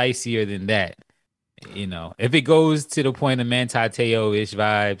gets spicier than that, if it goes to the point of Manti Te'o-ish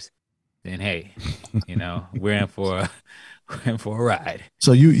vibes, then hey, we're in for went for a ride.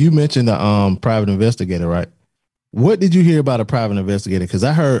 So you mentioned the private investigator, right? What did you hear about a private investigator? Because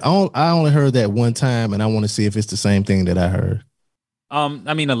I only heard that one time, and I want to see if it's the same thing that I heard.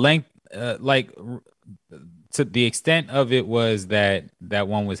 I mean, the length, like to the extent of it was that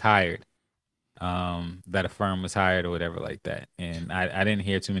one was hired, that a firm was hired or whatever like that, and I didn't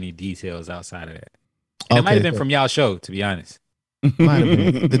hear too many details outside of that. And it might have been from y'all show, to be honest. Might have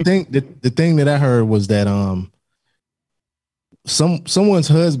been. The thing that I heard was that someone's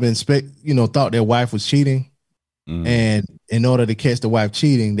husband thought their wife was cheating. And in order to catch the wife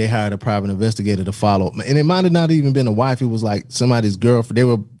cheating, they hired a private investigator to follow. And it might have not even been a wife. It was like somebody's girlfriend. They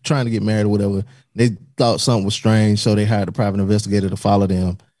were trying to get married or whatever. They thought something was strange, so they hired a private investigator to follow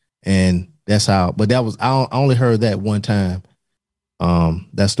them. And that's how. But that was I only heard that one time.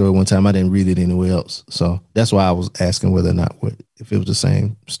 That story one time. I didn't read it anywhere else. So that's why I was asking whether or not if it was the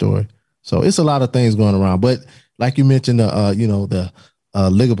same story. So it's a lot of things going around. But like you mentioned, the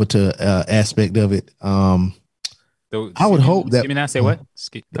ligature aspect of it. I would hope that. Excuse me now. Say what?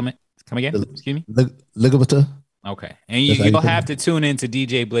 Come again. Excuse me. Ligature. Okay, and you'll have to tune into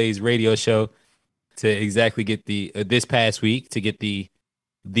DJ Blaze radio show to exactly get the this past week to get the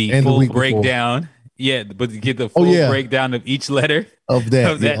full breakdown. Before. Yeah, but to get the full breakdown of each letter of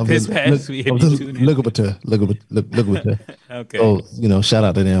that this past week. Ligature. Okay. So shout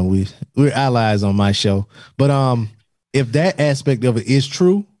out to them. We're allies on my show. But if that aspect of it is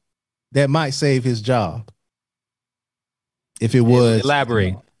true, that might save his job. If it was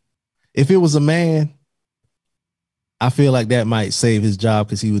elaborate, if it was a man, I feel like that might save his job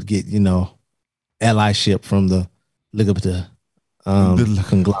because he would get allyship from the ligature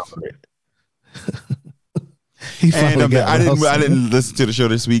conglomerate. I didn't listen to the show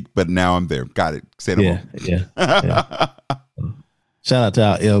this week, but now I'm there. Got it. Say it. Yeah. Shout out to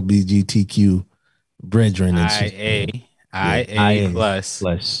our LGBTQ brethren and IA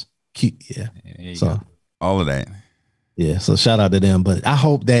plus Q. Yeah. So all of that. Yeah, so shout out to them, but I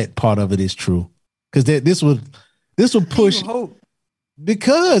hope that part of it is true because this would push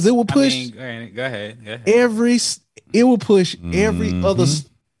because it will push. Go ahead. It will push every other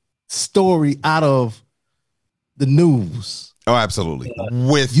story out of the news. Oh, absolutely.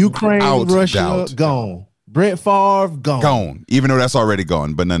 With Ukraine, Russia gone, Brett Favre gone. Even though that's already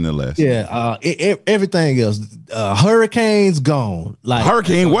gone, but nonetheless. Yeah, everything else. Hurricanes gone. Like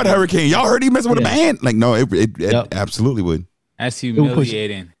hurricane? What hurricane? Y'all heard he messing with a band? Like, no, it absolutely would. That's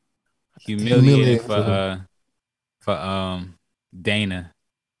humiliating. Humiliating for Dana.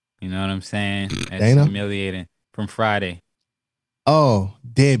 You know what I'm saying? That's Dana? Humiliating from Friday. Oh,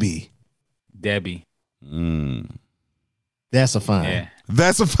 Debbie. That's a fine. Yeah.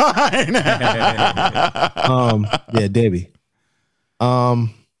 That's a fine. Yeah, Debbie. I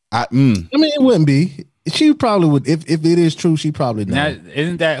mean, it wouldn't be. She probably would. If it is true, she probably not. Now,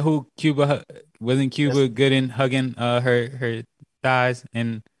 isn't that who Cuba wasn't Cuba good in hugging her thighs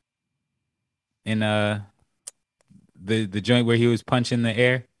and in the joint where he was punching the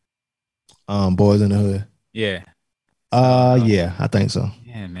air? Boys in the Hood. Yeah. Yeah, I think so.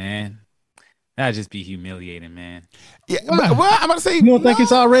 Yeah, man. That'd just be humiliating, man. Yeah, but, well, I'm gonna say you don't think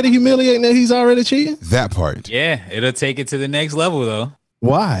it's already humiliating that he's already cheating? That part. Yeah, it'll take it to the next level though.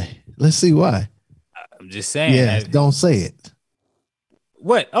 Why? Let's see why. I'm just saying. Yeah, don't say it.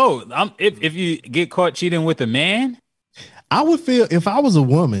 What? Oh, if you get caught cheating with a man, I would feel if I was a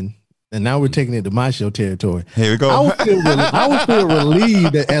woman, and now we're taking it to my show territory. Here we go. I would feel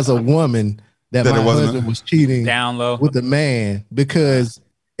relieved that as a woman that my husband was cheating down low with a man because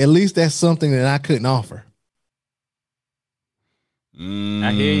at least that's something that I couldn't offer.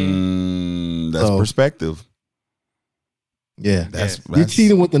 I hear you. That's perspective. Yeah. You're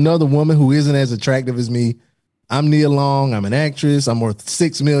cheating with another woman who isn't as attractive as me. I'm Nia Long. I'm an actress. I'm worth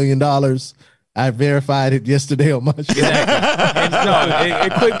 $6 million. I verified it yesterday on my show. Exactly. And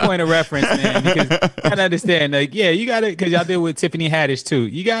no, a quick point of reference, man, because you gotta understand, like, yeah, you gotta, because y'all deal with Tiffany Haddish too.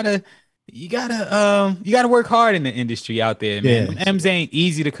 You gotta work hard in the industry out there, man. Yeah. M's ain't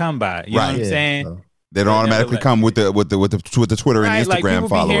easy to come by. You know what I'm saying? So. They don't automatically come with the Twitter and Instagram like people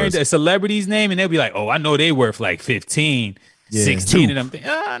followers. Be hearing a celebrity's name and they'll be like, "Oh, I know they worth like 15, 16," and I'm thinking,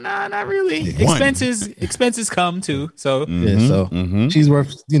 "Oh, no, not really." Expenses come too. So she's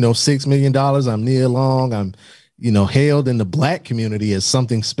worth $6 million. I'm Nia Long. I'm hailed in the black community as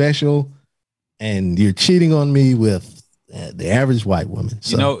something special, and you're cheating on me with the average white woman.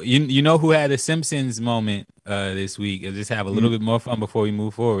 So. You know who had a Simpsons moment this week? I'll just have a little bit more fun before we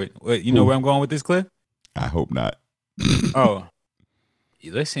move forward. You know where I'm going with this clip? I hope not. Oh,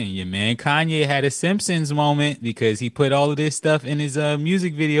 listen, your man Kanye had a Simpsons moment because he put all of this stuff in his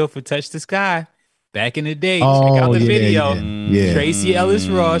music video for "Touch the Sky." Back in the day, check out the video. Yeah. Tracy Ellis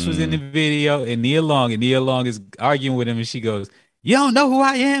Ross was in the video, and Nia Long. And Nia Long is arguing with him, and she goes, "You don't know who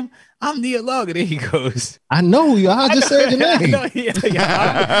I am? I'm Nia Long." And then he goes, "I know you. I just said your name.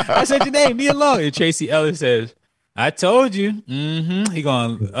 I said your name, Nia Long." And Tracy Ellis says, "I told you." He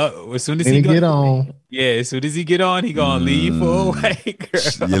going, as soon as he get on. Yeah, as soon as he get on, he gonna leave for a white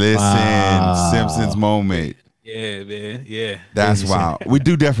girl. You listen, Simpsons moment. Yeah, man. Yeah. That's wild. We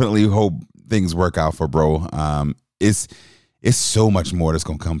do definitely hope things work out for bro. It's so much more that's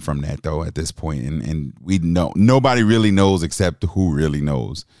gonna come from that though at this point, and we know nobody really knows except who really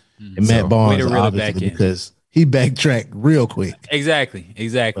knows. And Matt Barnes, obviously, because he backtracked real quick. Exactly.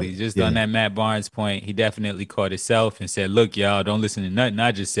 Just on that Matt Barnes point, he definitely caught himself and said, "Look, y'all, don't listen to nothing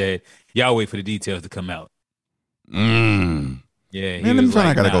I just said. Y'all wait for the details to come out." Yeah, man,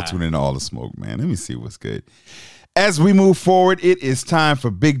 I gotta go tune into All the Smoke, man. Let me see what's good. As we move forward, it is time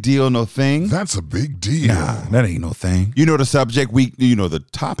for Big Deal No Thing. That's a big deal. Nah, that ain't no thing. You know the subject, you know the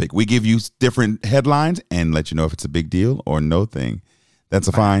topic. We give you different headlines and let you know if it's a big deal or no thing. That's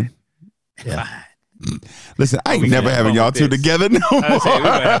a fine. Yeah. Listen, I ain't never having y'all two together no more.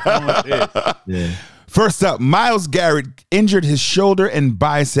 Yeah. First up, Myles Garrett injured his shoulder and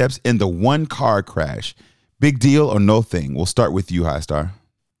biceps in the one-car crash. Big deal or no thing? We'll start with you, High Star.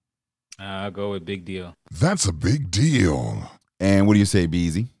 I'll go with big deal. That's a big deal. And what do you say,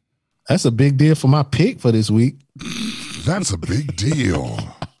 Beezy? That's a big deal for my pick for this week. That's a big deal.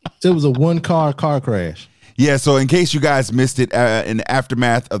 It was a one-car crash. Yeah, so in case you guys missed it, in the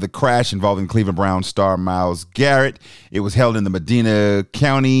aftermath of the crash involving Cleveland Browns star Myles Garrett, it was held in the Medina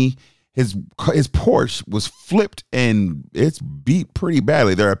County. His Porsche was flipped and it's beat pretty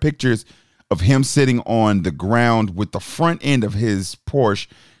badly. There are pictures of him sitting on the ground with the front end of his Porsche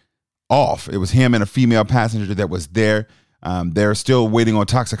off. It was him and a female passenger that was there. They're still waiting on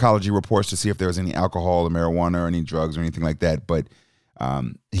toxicology reports to see if there was any alcohol or marijuana or any drugs or anything like that. But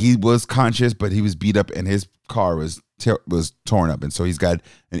he was conscious, but he was beat up and his car was torn up. And so he's got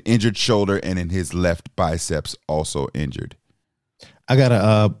an injured shoulder and in his left biceps also injured. I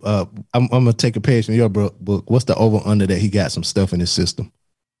gotta I'm gonna take a page from your book. What's the over under that he got some stuff in his system?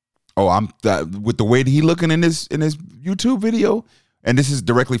 Oh, with the way that he looking in his YouTube video, and this is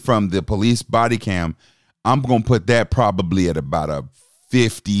directly from the police body cam, I'm gonna put that probably at about a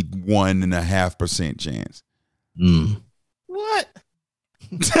 51.5% chance. What?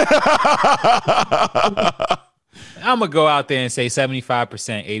 I'm gonna go out there and say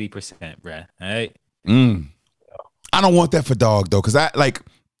 75%, 80%, bruh. All right. I don't want that for Dog though, because I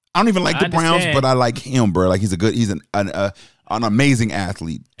don't even like the Browns, but I like him, bro. Like he's an amazing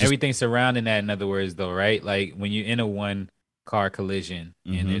athlete. Everything surrounding that, in other words, though, right? Like when you're in a one-car collision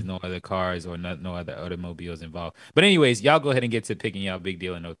and there's no other cars or no other automobiles involved. But anyways, y'all go ahead and get to picking y'all big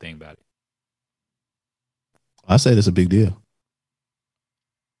deal and no thing about it. I say it's a big deal.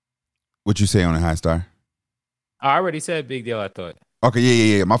 What you say on a High Star? I already said big deal, I thought. Okay,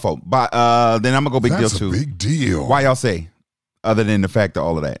 yeah, my fault. But then I'm gonna go big deal too. Big deal. Why y'all say? Other than the fact of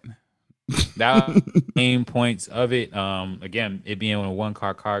all of that. That main points of it. Again, it being a one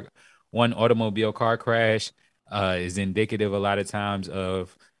automobile car crash is indicative a lot of times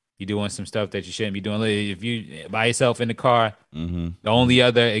of you doing some stuff that you shouldn't be doing. If you by yourself in the car, the only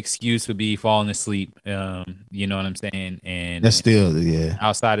other excuse would be falling asleep. You know what I'm saying? And that's still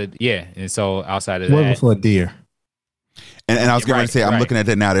outside of and so outside of that, that, for a deer. And I was going to say, I'm looking at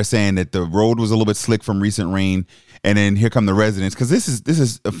that now. They're saying that the road was a little bit slick from recent rain, and then here come the residents, because this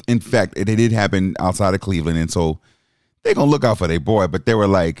is in fact it did happen outside of Cleveland, and so they're gonna look out for their boy. But they were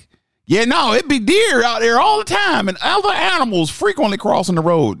like, yeah, no, it'd be deer out there all the time, and other animals frequently crossing the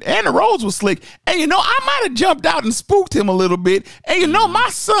road, and the roads were slick. And I might have jumped out and spooked him a little bit. And my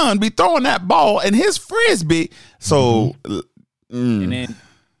son be throwing that ball and his frisbee. So, and then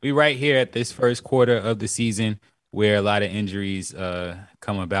we right here at this first quarter of the season, where a lot of injuries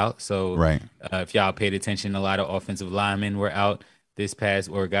come about. So right. If y'all paid attention, a lot of offensive linemen were out this past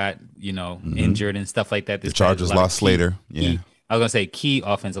or got, injured and stuff like that. The Chargers lost Slater. Yeah. I was going to say key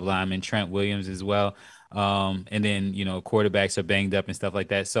offensive lineman, Trent Williams as well. And then, quarterbacks are banged up and stuff like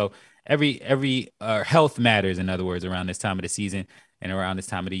that. So every health matters, in other words, around this time of the season and around this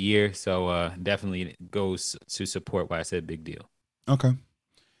time of the year. So definitely goes to support why I said big deal. Okay.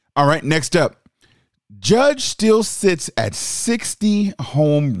 All right. Next up. Judge still sits at 60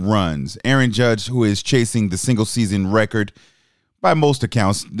 home runs. Aaron Judge, who is chasing the single season record, by most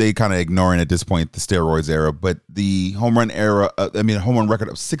accounts, they kind of ignoring at this point the steroids era, but the home run record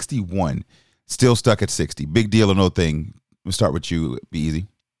of 61 still stuck at 60. Big deal or no thing? We'll start with you, Be Easy.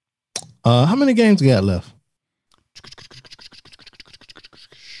 How many games we got left?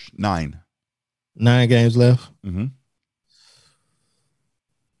 9. 9 games left. Mm-hmm.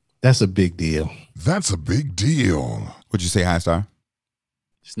 That's a big deal. That's a big deal. What'd you say, High Star?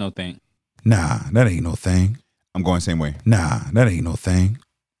 It's no thing. Nah, that ain't no thing. I'm going same way. Nah, that ain't no thing.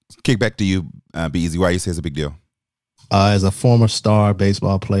 Kick back to you, Be Easy. Why you say it's a big deal? As a former star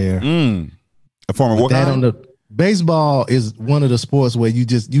baseball player, A former what? that on the baseball is one of the sports where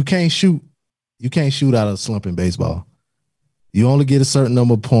you can't shoot. You can't shoot out of a slump in baseball. You only get a certain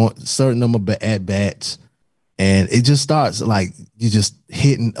number of points, certain number at bats, and it just starts like you just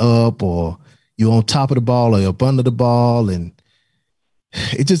hitting up, or you're on top of the ball, or you're up under the ball, and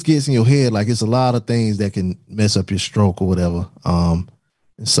it just gets in your head. Like it's a lot of things that can mess up your stroke or whatever.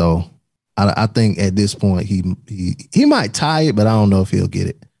 So I think at this point he might tie it, but I don't know if he'll get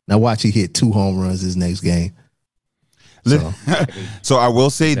it. Now watch, he hit 2 home runs his next game. So I will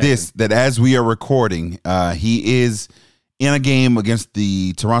say this, that as we are recording, he is in a game against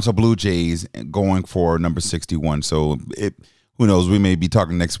the Toronto Blue Jays going for number 61. So who knows? We may be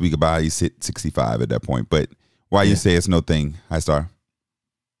talking next week about how he's hit 65 at that point. But why you say it's no thing, High Star?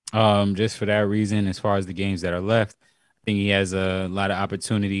 Just for that reason, as far as the games that are left, I think he has a lot of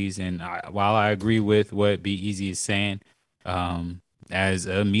opportunities. And while I agree with what Be Easy is saying, as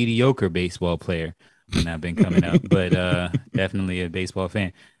a mediocre baseball player, when I've been coming up, but definitely a baseball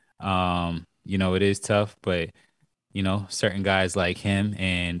fan, it is tough, but certain guys like him,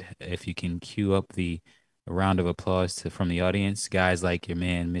 and if you can cue up a round of applause from the audience, guys like your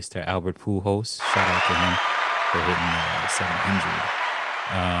man, Mr. Albert Pujols, shout out to him for hitting 700.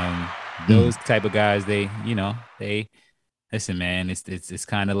 Those type of guys, they listen, man. It's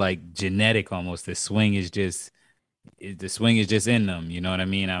kind of like genetic almost. The swing is just in them. You know what I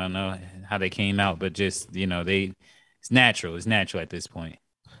mean? I don't know how they came out, but just it's natural. It's natural at this point.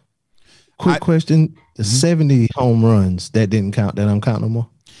 Quick question: the 70 home runs that didn't count. That don't count no more.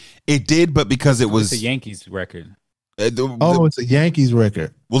 It did, but because it was the Yankees record. It's a Yankees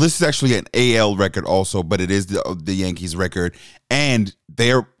record. Well, this is actually an AL record also, but it is the Yankees record, and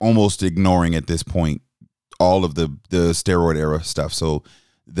they're almost ignoring at this point all of the steroid era stuff. So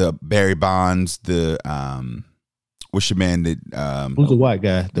the Barry Bonds, the what's your man that who's the white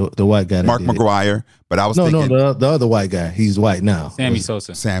guy? The white guy, Mark McGwire. But I was thinking the other white guy. He's white now. Sammy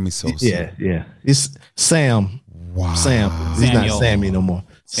Sosa. Yeah. It's Sam. Wow. Sam. He's not Sammy no more.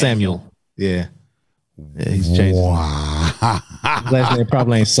 Samuel. Yeah. He's changed. Wow. His last name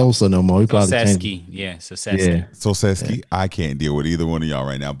probably ain't Sosa no more. He probably Soseski. Yeah, Soseski. Yeah. Soseski. Yeah. I can't deal with either one of y'all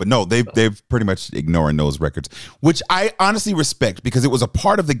right now. But no, they've pretty much ignoring those records, which I honestly respect because it was a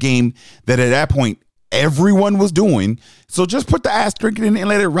part of the game that at that point everyone was doing. So just put the asterisk in and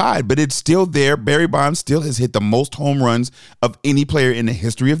let it ride. But it's still there. Barry Bonds still has hit the most home runs of any player in the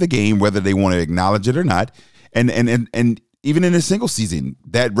history of the game, whether they want to acknowledge it or not. And even in a single season,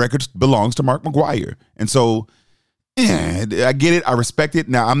 that record belongs to Mark McGwire. And so, I get it. I respect it.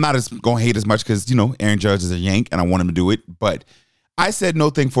 Now, I'm not going to hate as much because, Aaron Judge is a Yank and I want him to do it. But I said no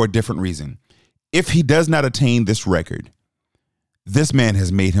thing for a different reason. If he does not attain this record, this man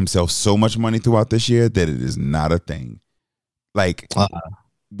has made himself so much money throughout this year that it is not a thing. Like,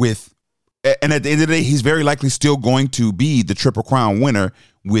 and at the end of the day, he's very likely still going to be the Triple Crown winner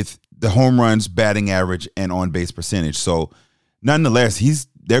with the home runs, batting average, and on base percentage. So, nonetheless,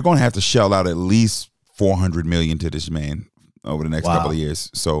 they're going to have to shell out at least $400 million to this man over the next couple of years.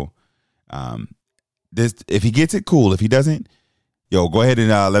 So, if he gets it, cool. If he doesn't, go ahead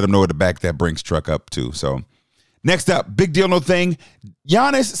and let him know where to back that Brinks truck up to. So, next up, big deal, no thing.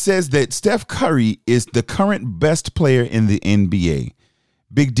 Giannis says that Steph Curry is the current best player in the NBA.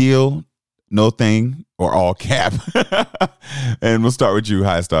 Big deal, no thing, or all cap. And we'll start with you,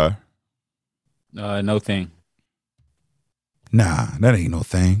 High Star. No thing. Nah, that ain't no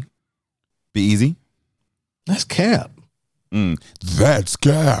thing. Be Easy. That's cap. That's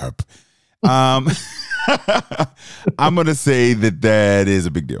cap. I'm gonna say that is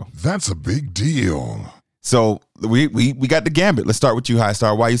a big deal. That's a big deal. So we got the gambit. Let's start with you, High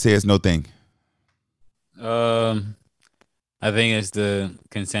Star. Why you say it's no thing? I think it's the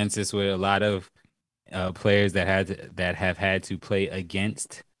consensus with a lot of players that have had to play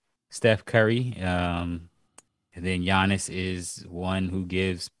against Steph Curry. And then Giannis is one who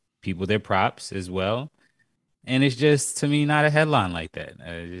gives people their props as well. And it's just, to me, not a headline like that.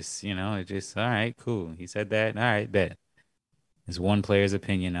 It's just, all right, cool. He said that. All right, bet. It's one player's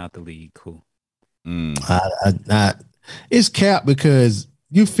opinion out the league. Cool. It's cap because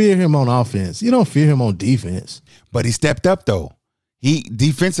you fear him on offense. You don't fear him on defense. But he stepped up, though.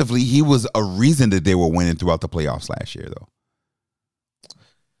 Defensively, he was a reason that they were winning throughout the playoffs last year,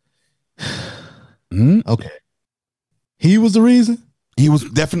 though. Okay. He was the reason? He was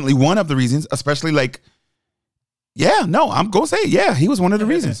definitely one of the reasons, especially like, yeah, no, I'm going to say it. Yeah, he was one of the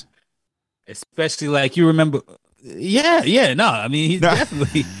reasons. Especially like you remember. Yeah, no, I mean, he's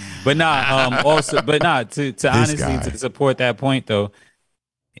definitely, but also, but to honestly, to support that point though,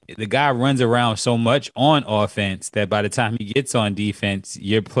 the guy runs around so much on offense that by the time he gets on defense,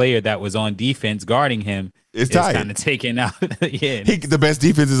 your player that was on defense guarding him is kind of taken out. Yeah. The best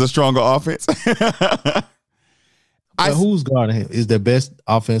defense is a stronger offense. But who's guarding him? Is the best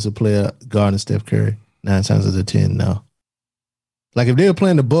offensive player guarding Steph Curry 9 times out of 10 now? Like if they were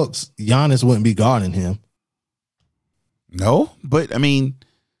playing the Bucks, Giannis wouldn't be guarding him. No, but I mean,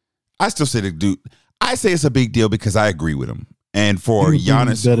 I still say I say it's a big deal because I agree with him. And for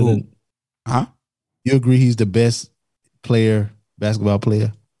Giannis, you agree he's the best basketball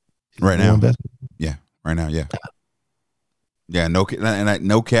player right now? Yeah, right now, yeah. Yeah,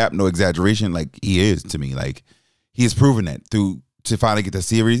 no cap, no exaggeration. Like he is to me. Like he has proven that to finally get the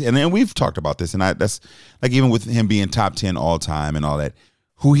series. And then we've talked about this, and that's like even with him being top 10 all time and all that,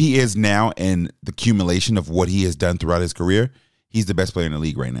 who he is now and the accumulation of what he has done throughout his career, he's the best player in the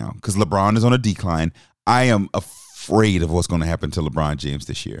league right now. Because LeBron is on a decline. I am afraid of what's going to happen to LeBron James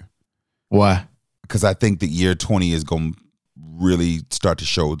this year. Why? Because I think the year 20 is going to really start to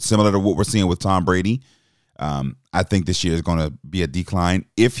show, similar to what we're seeing with Tom Brady. I think this year is going to be a decline.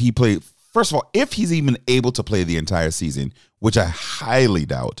 If he's even able to play the entire season, which I highly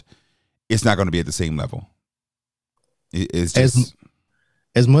doubt, it's not going to be at the same level. It's just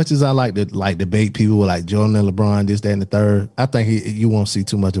as much as I like to debate people with like Jordan and LeBron, this, that, and the third. I think you won't see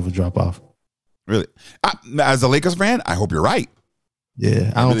too much of a drop off. Really, as a Lakers fan, I hope you're right.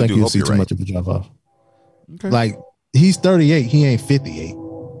 Yeah, I don't think you'll see too much of a drop off. Okay. Like he's 38, he ain't 58.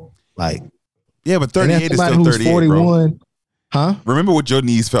 Like. Yeah, but 38 is still 38, 41, bro. Huh? Remember what your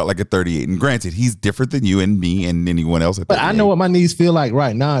knees felt like at 38. And granted, he's different than you and me and anyone else at 38. But I know what my knees feel like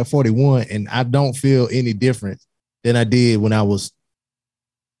right now at 41, and I don't feel any different than I did when I was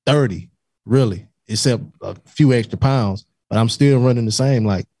 30, really, except a few extra pounds. But I'm still running the same.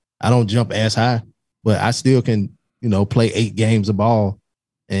 Like, I don't jump as high, but I still can, play 8 games of ball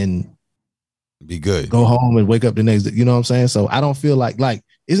and be good. Go home and wake up the next day. You know what I'm saying? So I don't feel like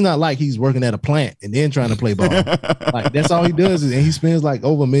it's not like he's working at a plant and then trying to play ball. Like that's all he does and he spends like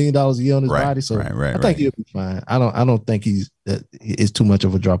over $1 million a year on his body. So I think he'll be fine. I don't think it's too much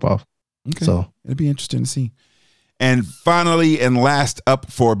of a drop off. Okay. So it'll be interesting to see. And finally, and last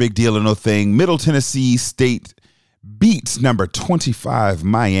up for a big deal or no thing, Middle Tennessee State beats number 25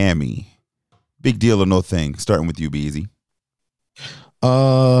 Miami. Big deal or no thing. Starting with you, Beezy.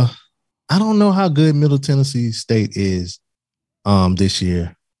 I don't know how good Middle Tennessee State is this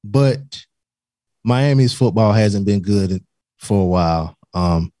year, but Miami's football hasn't been good for a while.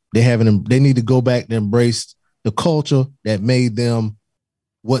 They need to go back and embrace the culture that made them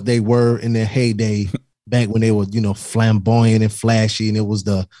what they were in their heyday back when they were, flamboyant and flashy. And it was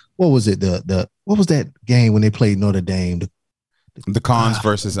what was that game when they played Notre Dame? The Cons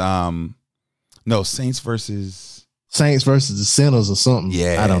versus Saints versus the Sinners or something.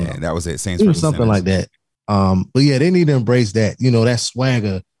 Yeah, I don't know. That was it. Saints versus something Sinners. like that. But yeah, they need to embrace that. That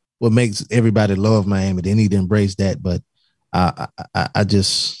swagger, what makes everybody love Miami. They need to embrace that. But I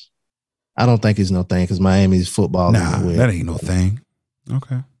don't think it's no thing because Miami's football. Nah, that ain't no thing.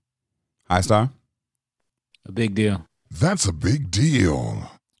 Okay. High Star? A big deal. That's a big deal.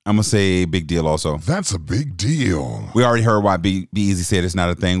 I'm going to say big deal also. That's a big deal. We already heard why Be Easy said it's not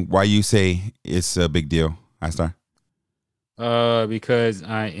a thing. Why you say it's a big deal, High Star? Because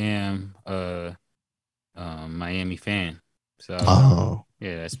I am a Miami fan. So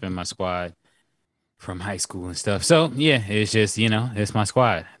yeah, that's been my squad from high school and stuff. So yeah, it's just it's my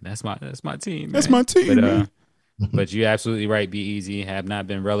squad. That's my team. That's my team. But you're absolutely right. Be Easy have not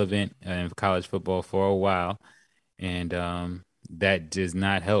been relevant in college football for a while, and that does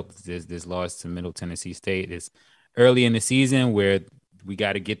not help. This loss to Middle Tennessee State is early in the season where we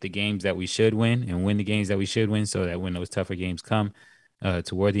got to get the games that we should win and win the games that we should win so that when those tougher games come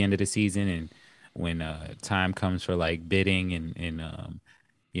toward the end of the season and when time comes for like bidding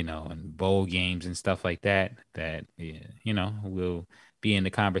and bowl games and stuff like that we'll be in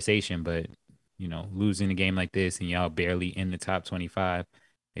the conversation. But, losing a game like this and y'all barely in the top 25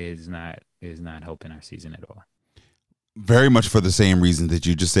 is not helping our season at all. Very much for the same reason that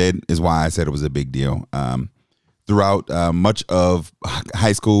you just said is why I said it was a big deal. Throughout much of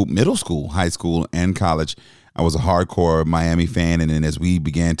high school, middle school, high school, and college, I was a hardcore Miami fan. And then as we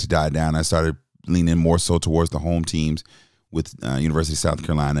began to die down, I started leaning more so towards the home teams with University of South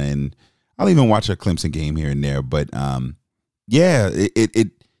Carolina. And I'll even watch a Clemson game here and there. But,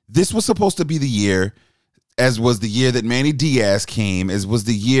 this was supposed to be the year. as was the year that Manny Diaz came, as was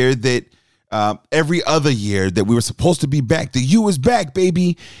the year that every other year that we were supposed to be back. The U is back,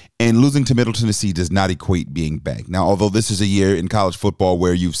 baby. And losing to Middle Tennessee does not equate being back. Now, although this is a year in college football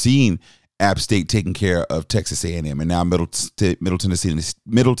where you've seen App State taking care of Texas A&M, and now Middle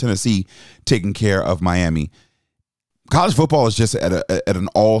Tennessee taking care of Miami. College football is just at an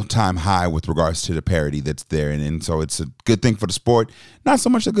all-time high with regards to the parity that's there, and so it's a good thing for the sport, not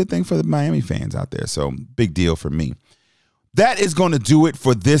so much a good thing for the Miami fans out there. So big deal for me. That is going to do it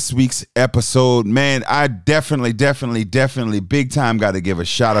for this week's episode. Man, I definitely big time got to give a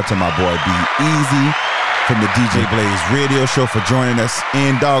shout out to my boy Be Easy from the DJ Blaze Radio Show for joining us.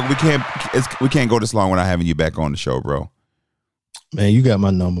 And dog, we can't go this long without having you back on the show, bro. Man, you got my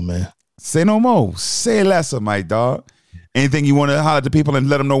number, man. Say no more. Say lesser, my dog. Anything you want to holler at the people and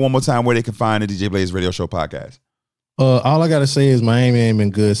let them know one more time where they can find the DJ Blaze Radio Show podcast? All I got to say is Miami ain't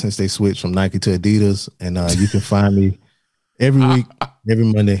been good since they switched from Nike to Adidas. And you can find me every week, every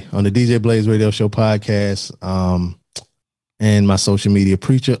Monday on the DJ Blaze Radio Show podcast, and my social media,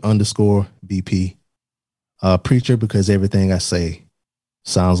 Preacher_BP. Preacher, because everything I say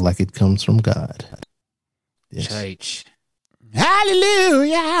sounds like it comes from God. Yes. Church.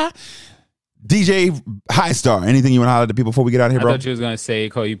 Hallelujah. DJ High Star, anything you want to holler at the people before we get out of here, bro? I thought you was going to say,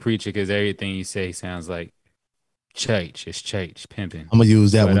 call you Preacher, because everything you say sounds like church. It's church, pimping. I'm going to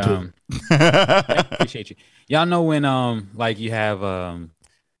use that one too. Appreciate you. Y'all know when like you have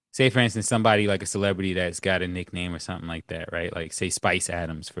say for instance somebody like a celebrity that's got a nickname or something like that, right? Like say Spice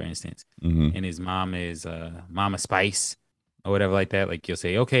Adams, for instance, and his mom is Mama Spice or whatever like that. Like you'll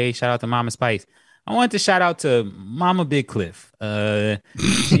say, okay, shout out to Mama Spice. I wanted to shout out to Mama Big Cliff.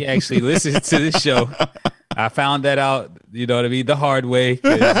 She actually listens to this show. I found that out, you know what I mean, the hard way.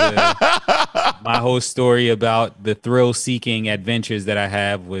 My whole story about the thrill-seeking adventures that I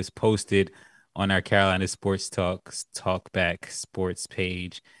have was posted on our Carolina Sports Talkback Sports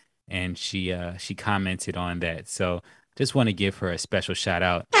page, and she commented on that. So just want to give her a special shout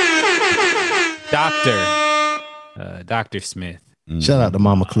out, Dr. Smith. Shout out to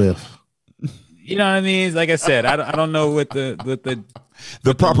Mama Cliff. You know what I mean? Like I said, I don't know what the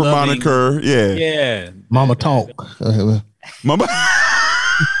proper moniker. Yeah. Mama Talk. Mama.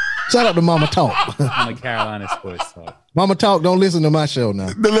 Shout out to Mama Talk. On the Carolina Sports Talk. Mama Talk, don't listen to my show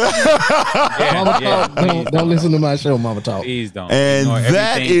now. Mama Talk, don't listen to my show, Mama Talk. Please don't. And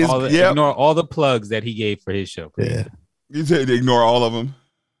ignore all the plugs that he gave for his show. Please. Yeah. You said ignore all of them.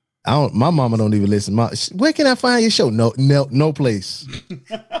 My mama don't even listen. Where can I find your show? No place.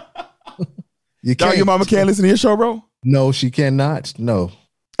 You can't. Your mama can't listen to your show, bro? No, she cannot. No.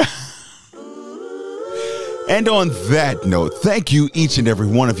 And on that note, thank you each and every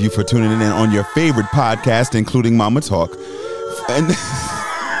one of you for tuning in on your favorite podcast, including Mama Talk. And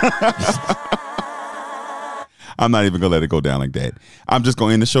I'm not even going to let it go down like that. I'm just going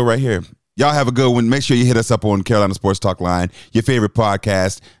to end the show right here. Y'all have a good one. Make sure you hit us up on Carolina Sports Talk line, your favorite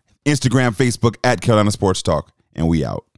podcast, Instagram, Facebook, at Carolina Sports Talk. And we out.